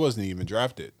because she wasn't even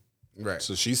drafted. Right.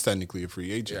 So she's technically a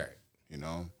free agent, right. You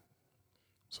know?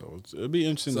 So it'll be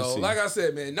interesting to see. So like I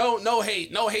said, man, no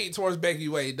hate towards Becky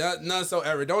Wade, none so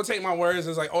ever. Don't take my words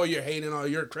as like, oh, you're hating on,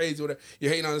 you're crazy, whatever.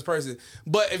 You're hating on this person.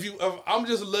 But if I'm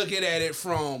just looking at it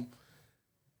from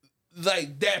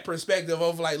like that perspective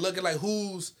of like looking like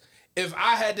if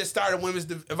I had to start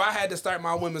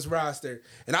my women's roster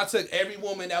and I took every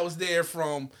woman that was there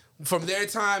from their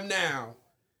time now,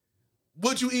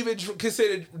 would you even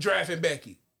consider drafting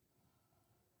Becky?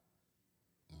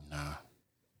 Nah.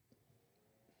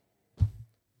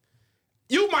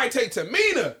 You might take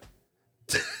Tamina.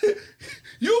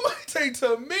 You might take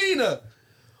Tamina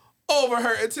over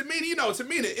her. And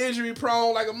Tamina injury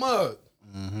prone like a mug.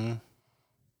 Mm-hmm.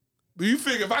 But you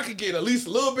figure if I could get at least a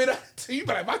little bit out of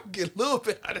Tamina, if I could get a little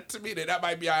bit out of Tamina, that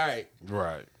might be all right.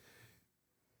 Right.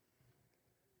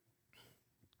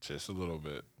 Just a little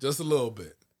bit. Just a little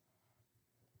bit.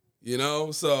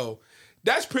 So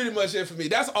that's pretty much it for me.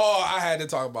 That's all I had to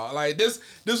talk about. Like this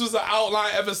was an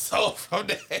outline episode from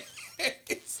the A's.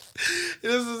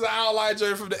 This is an outline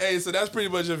joint from the A's, so that's pretty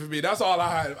much it for me. That's all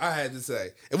I had to say.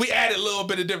 And we added a little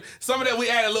bit of different. Some of that we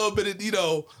added a little bit of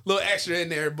little extra in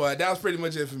there, but that was pretty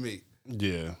much it for me.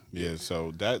 Yeah.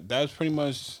 So that's pretty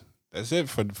much that's it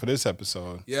for this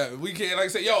episode. Yeah, we can like I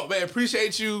said, yo man,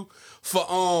 appreciate you for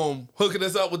hooking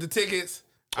us up with the tickets.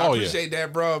 I appreciate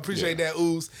that, bro. Appreciate that,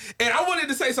 Ooze. And I wanted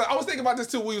to say something. I was thinking about this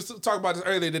too. We was talking about this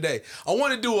earlier today. I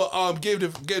want to do a give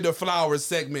the flowers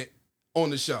segment on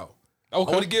the show. Okay.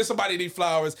 I want to give somebody these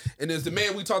flowers. And there's the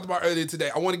man we talked about earlier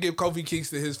today. I want to give Kofi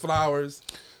Kingston his flowers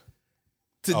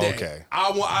today. Okay.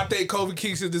 I think Kofi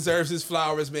Kingston deserves his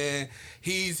flowers, man.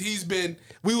 He's been.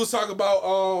 We was talking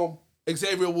about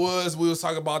Xavier Woods. We was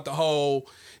talking about the whole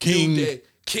King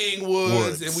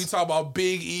Woods, and we talk about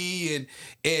Big E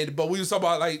but we was talking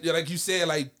about like you said,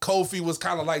 like Kofi was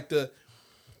kind of like the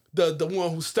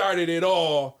one who started it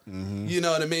all. Mm-hmm. You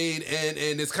know what I mean?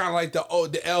 And it's kind of like the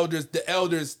elder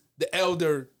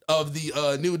of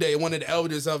the New Day, one of the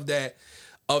elders of that.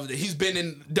 He's been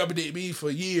in WWE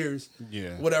for years,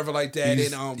 whatever like that.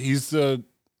 He's the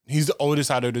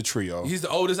oldest out of the trio. He's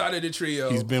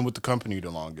been with the company the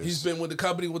longest.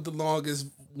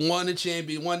 Won the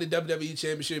WWE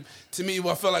championship. To me,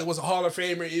 what I felt like was a Hall of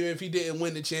Famer, even if he didn't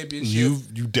win the championship.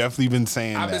 You definitely been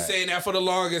saying I've been saying that for the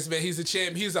longest, man. He's a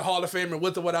champ. He's a Hall of Famer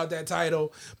with or without that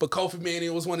title. But Kofi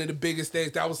Mania was one of the biggest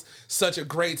things. That was such a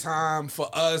great time for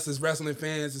us as wrestling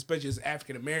fans, especially as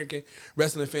African American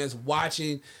wrestling fans,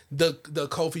 watching the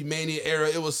Kofi Mania era.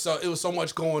 It was so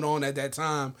much going on at that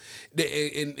time.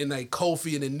 And like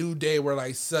Kofi and the New Day were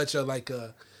like such a like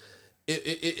a.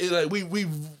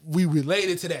 We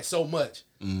related to that so much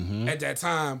at that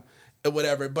time or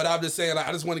whatever. But I'm just saying, like,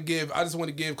 I just want to give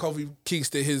Kofi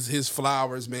Kingston his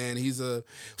flowers, man. He's a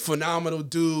phenomenal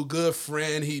dude, good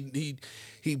friend. He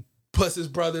puts his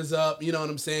brothers up, you know what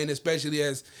I'm saying? Especially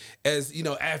as you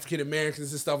know, African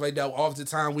Americans and stuff like that.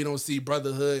 Oftentimes we don't see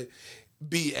brotherhood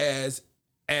be as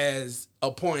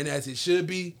important as it should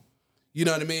be. You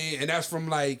know what I mean? And that's from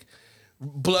like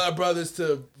blood brothers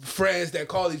to friends that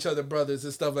call each other brothers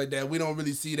and stuff like that. We don't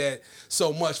really see that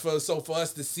so much. For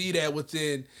us to see that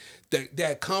within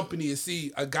that company and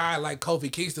see a guy like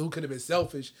Kofi Kingston who could have been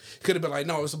selfish, could have been like,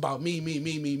 no, it's about me.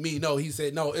 No, he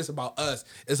said, no, it's about us.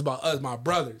 It's about us, my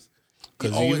brothers.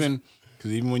 Because even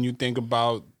when you think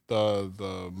about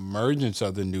the emergence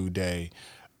of the New Day,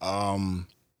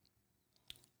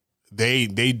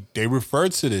 they refer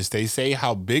to this. They say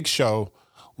how Big Show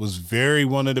was very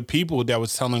one of the people that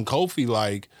was telling Kofi,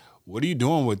 like, what are you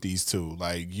doing with these two?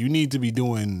 Like, you need to be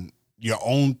doing your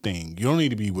own thing. You don't need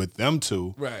to be with them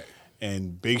two. Right.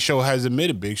 And Big Show has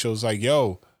admitted, Big Show's like,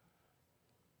 yo,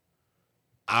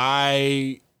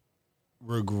 I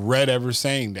regret ever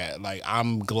saying that. Like,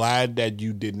 I'm glad that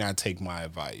you did not take my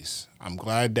advice. I'm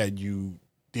glad that you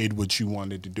did what you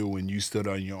wanted to do and you stood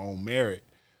on your own merit,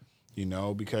 you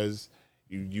know, because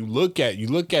you look at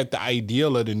the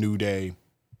ideal of the New Day,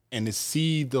 and to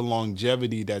see the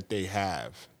longevity that they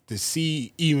have, to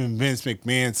see even Vince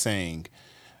McMahon saying,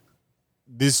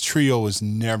 this trio is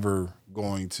never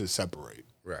going to separate.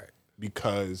 Right.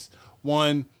 Because,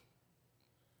 one,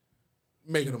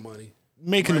 making the money,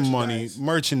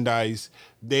 merchandise,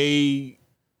 they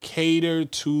cater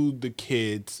to the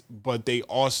kids, but they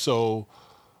also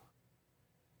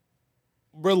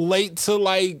relate to,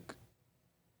 like,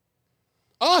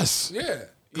 us. Yeah.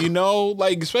 You know,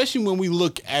 like, especially when we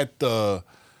look at the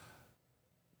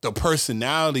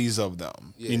personalities of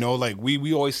them. Yeah. You know, like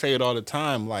we always say it all the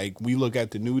time. Like, we look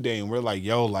at the New Day and we're like,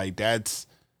 yo, like that's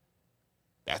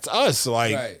us.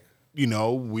 Like, right. You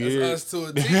know, we're that's us to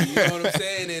a T. You know what I'm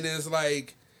saying? And it's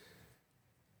like,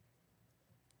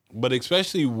 but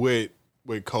especially with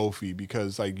Kofi,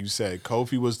 because like you said,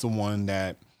 Kofi was the one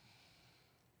that,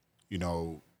 you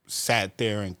know, sat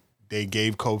there and they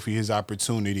gave Kofi his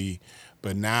opportunity.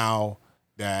 But now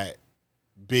that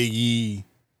Big E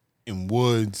and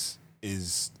Woods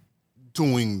is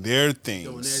doing their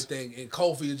things. And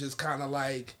Kofi is just kind of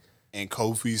like. And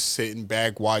Kofi's sitting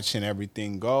back watching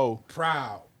everything go.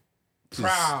 Proud.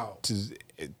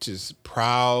 Just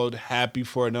proud, happy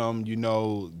for them. You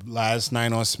know, last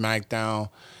night on SmackDown,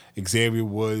 Xavier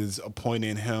Woods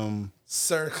appointing him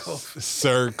Sir Kofi.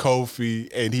 Sir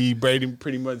Kofi. And he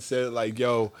pretty much said, like,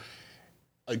 yo,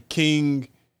 a king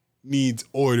needs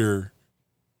order,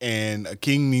 and a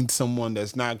king needs someone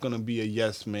that's not going to be a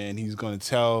yes man. He's going to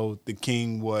tell the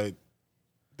king what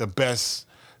the best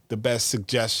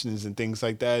suggestions and things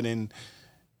like that, and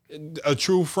a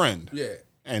true friend. Yeah.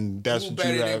 And that's who what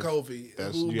you have. Kofi?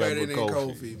 That's who better than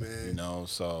Kofi, man? You know,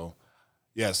 so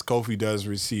yes, Kofi does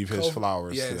receive his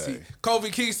flowers today.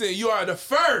 Kofi Kingston, you are the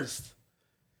first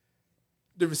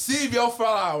to receive your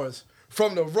flowers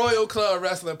from the Royal Club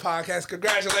Wrestling Podcast.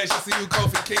 Congratulations to you,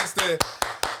 Kofi Kingston.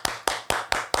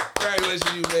 Congratulations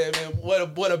to you, man.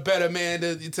 What a better man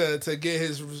to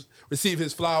get receive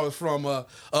his flowers from a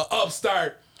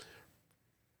upstart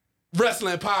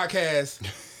wrestling podcast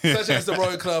such as the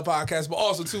Royal Club podcast, but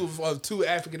also two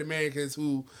African Americans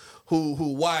who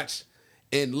watch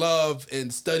and love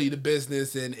and study the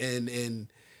business and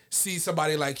see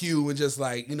somebody like you and just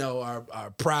like, you know,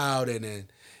 are proud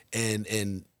and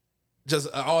just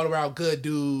an all around good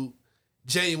dude,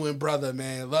 genuine brother,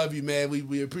 man. Love you, man.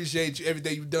 We appreciate you,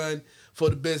 everything you've done for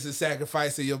the business,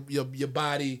 sacrificing your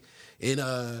body.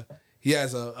 And he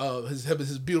has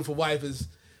his beautiful wife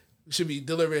should be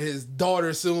delivering his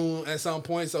daughter soon at some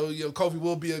point. So, you know, Kofi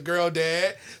will be a girl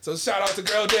dad. So shout out to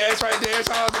girl dads right there.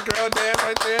 Shout out to girl dads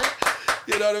right there.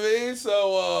 You know what I mean?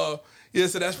 So, yeah,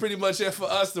 so that's pretty much it for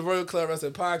us, the Royal Club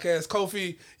Wrestling Podcast.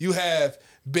 Kofi, you have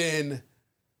been,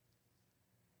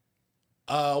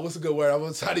 what's a good word I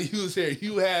was trying to use here?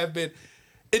 You have been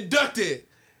inducted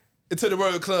into the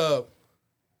Royal Club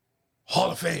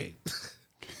Hall of Fame.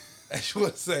 As you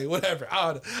want to say, whatever.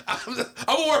 I'm going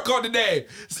to work on the name.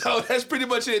 So that's pretty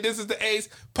much it. This is the Ace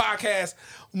Podcast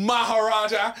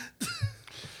Maharaja.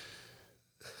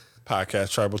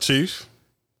 Podcast Tribal Chief.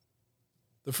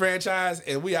 The franchise,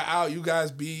 and we are out. You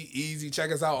guys be easy. Check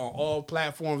us out on all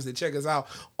platforms and check us out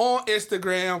on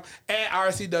Instagram at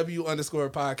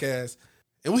RCW_podcast.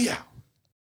 And we out.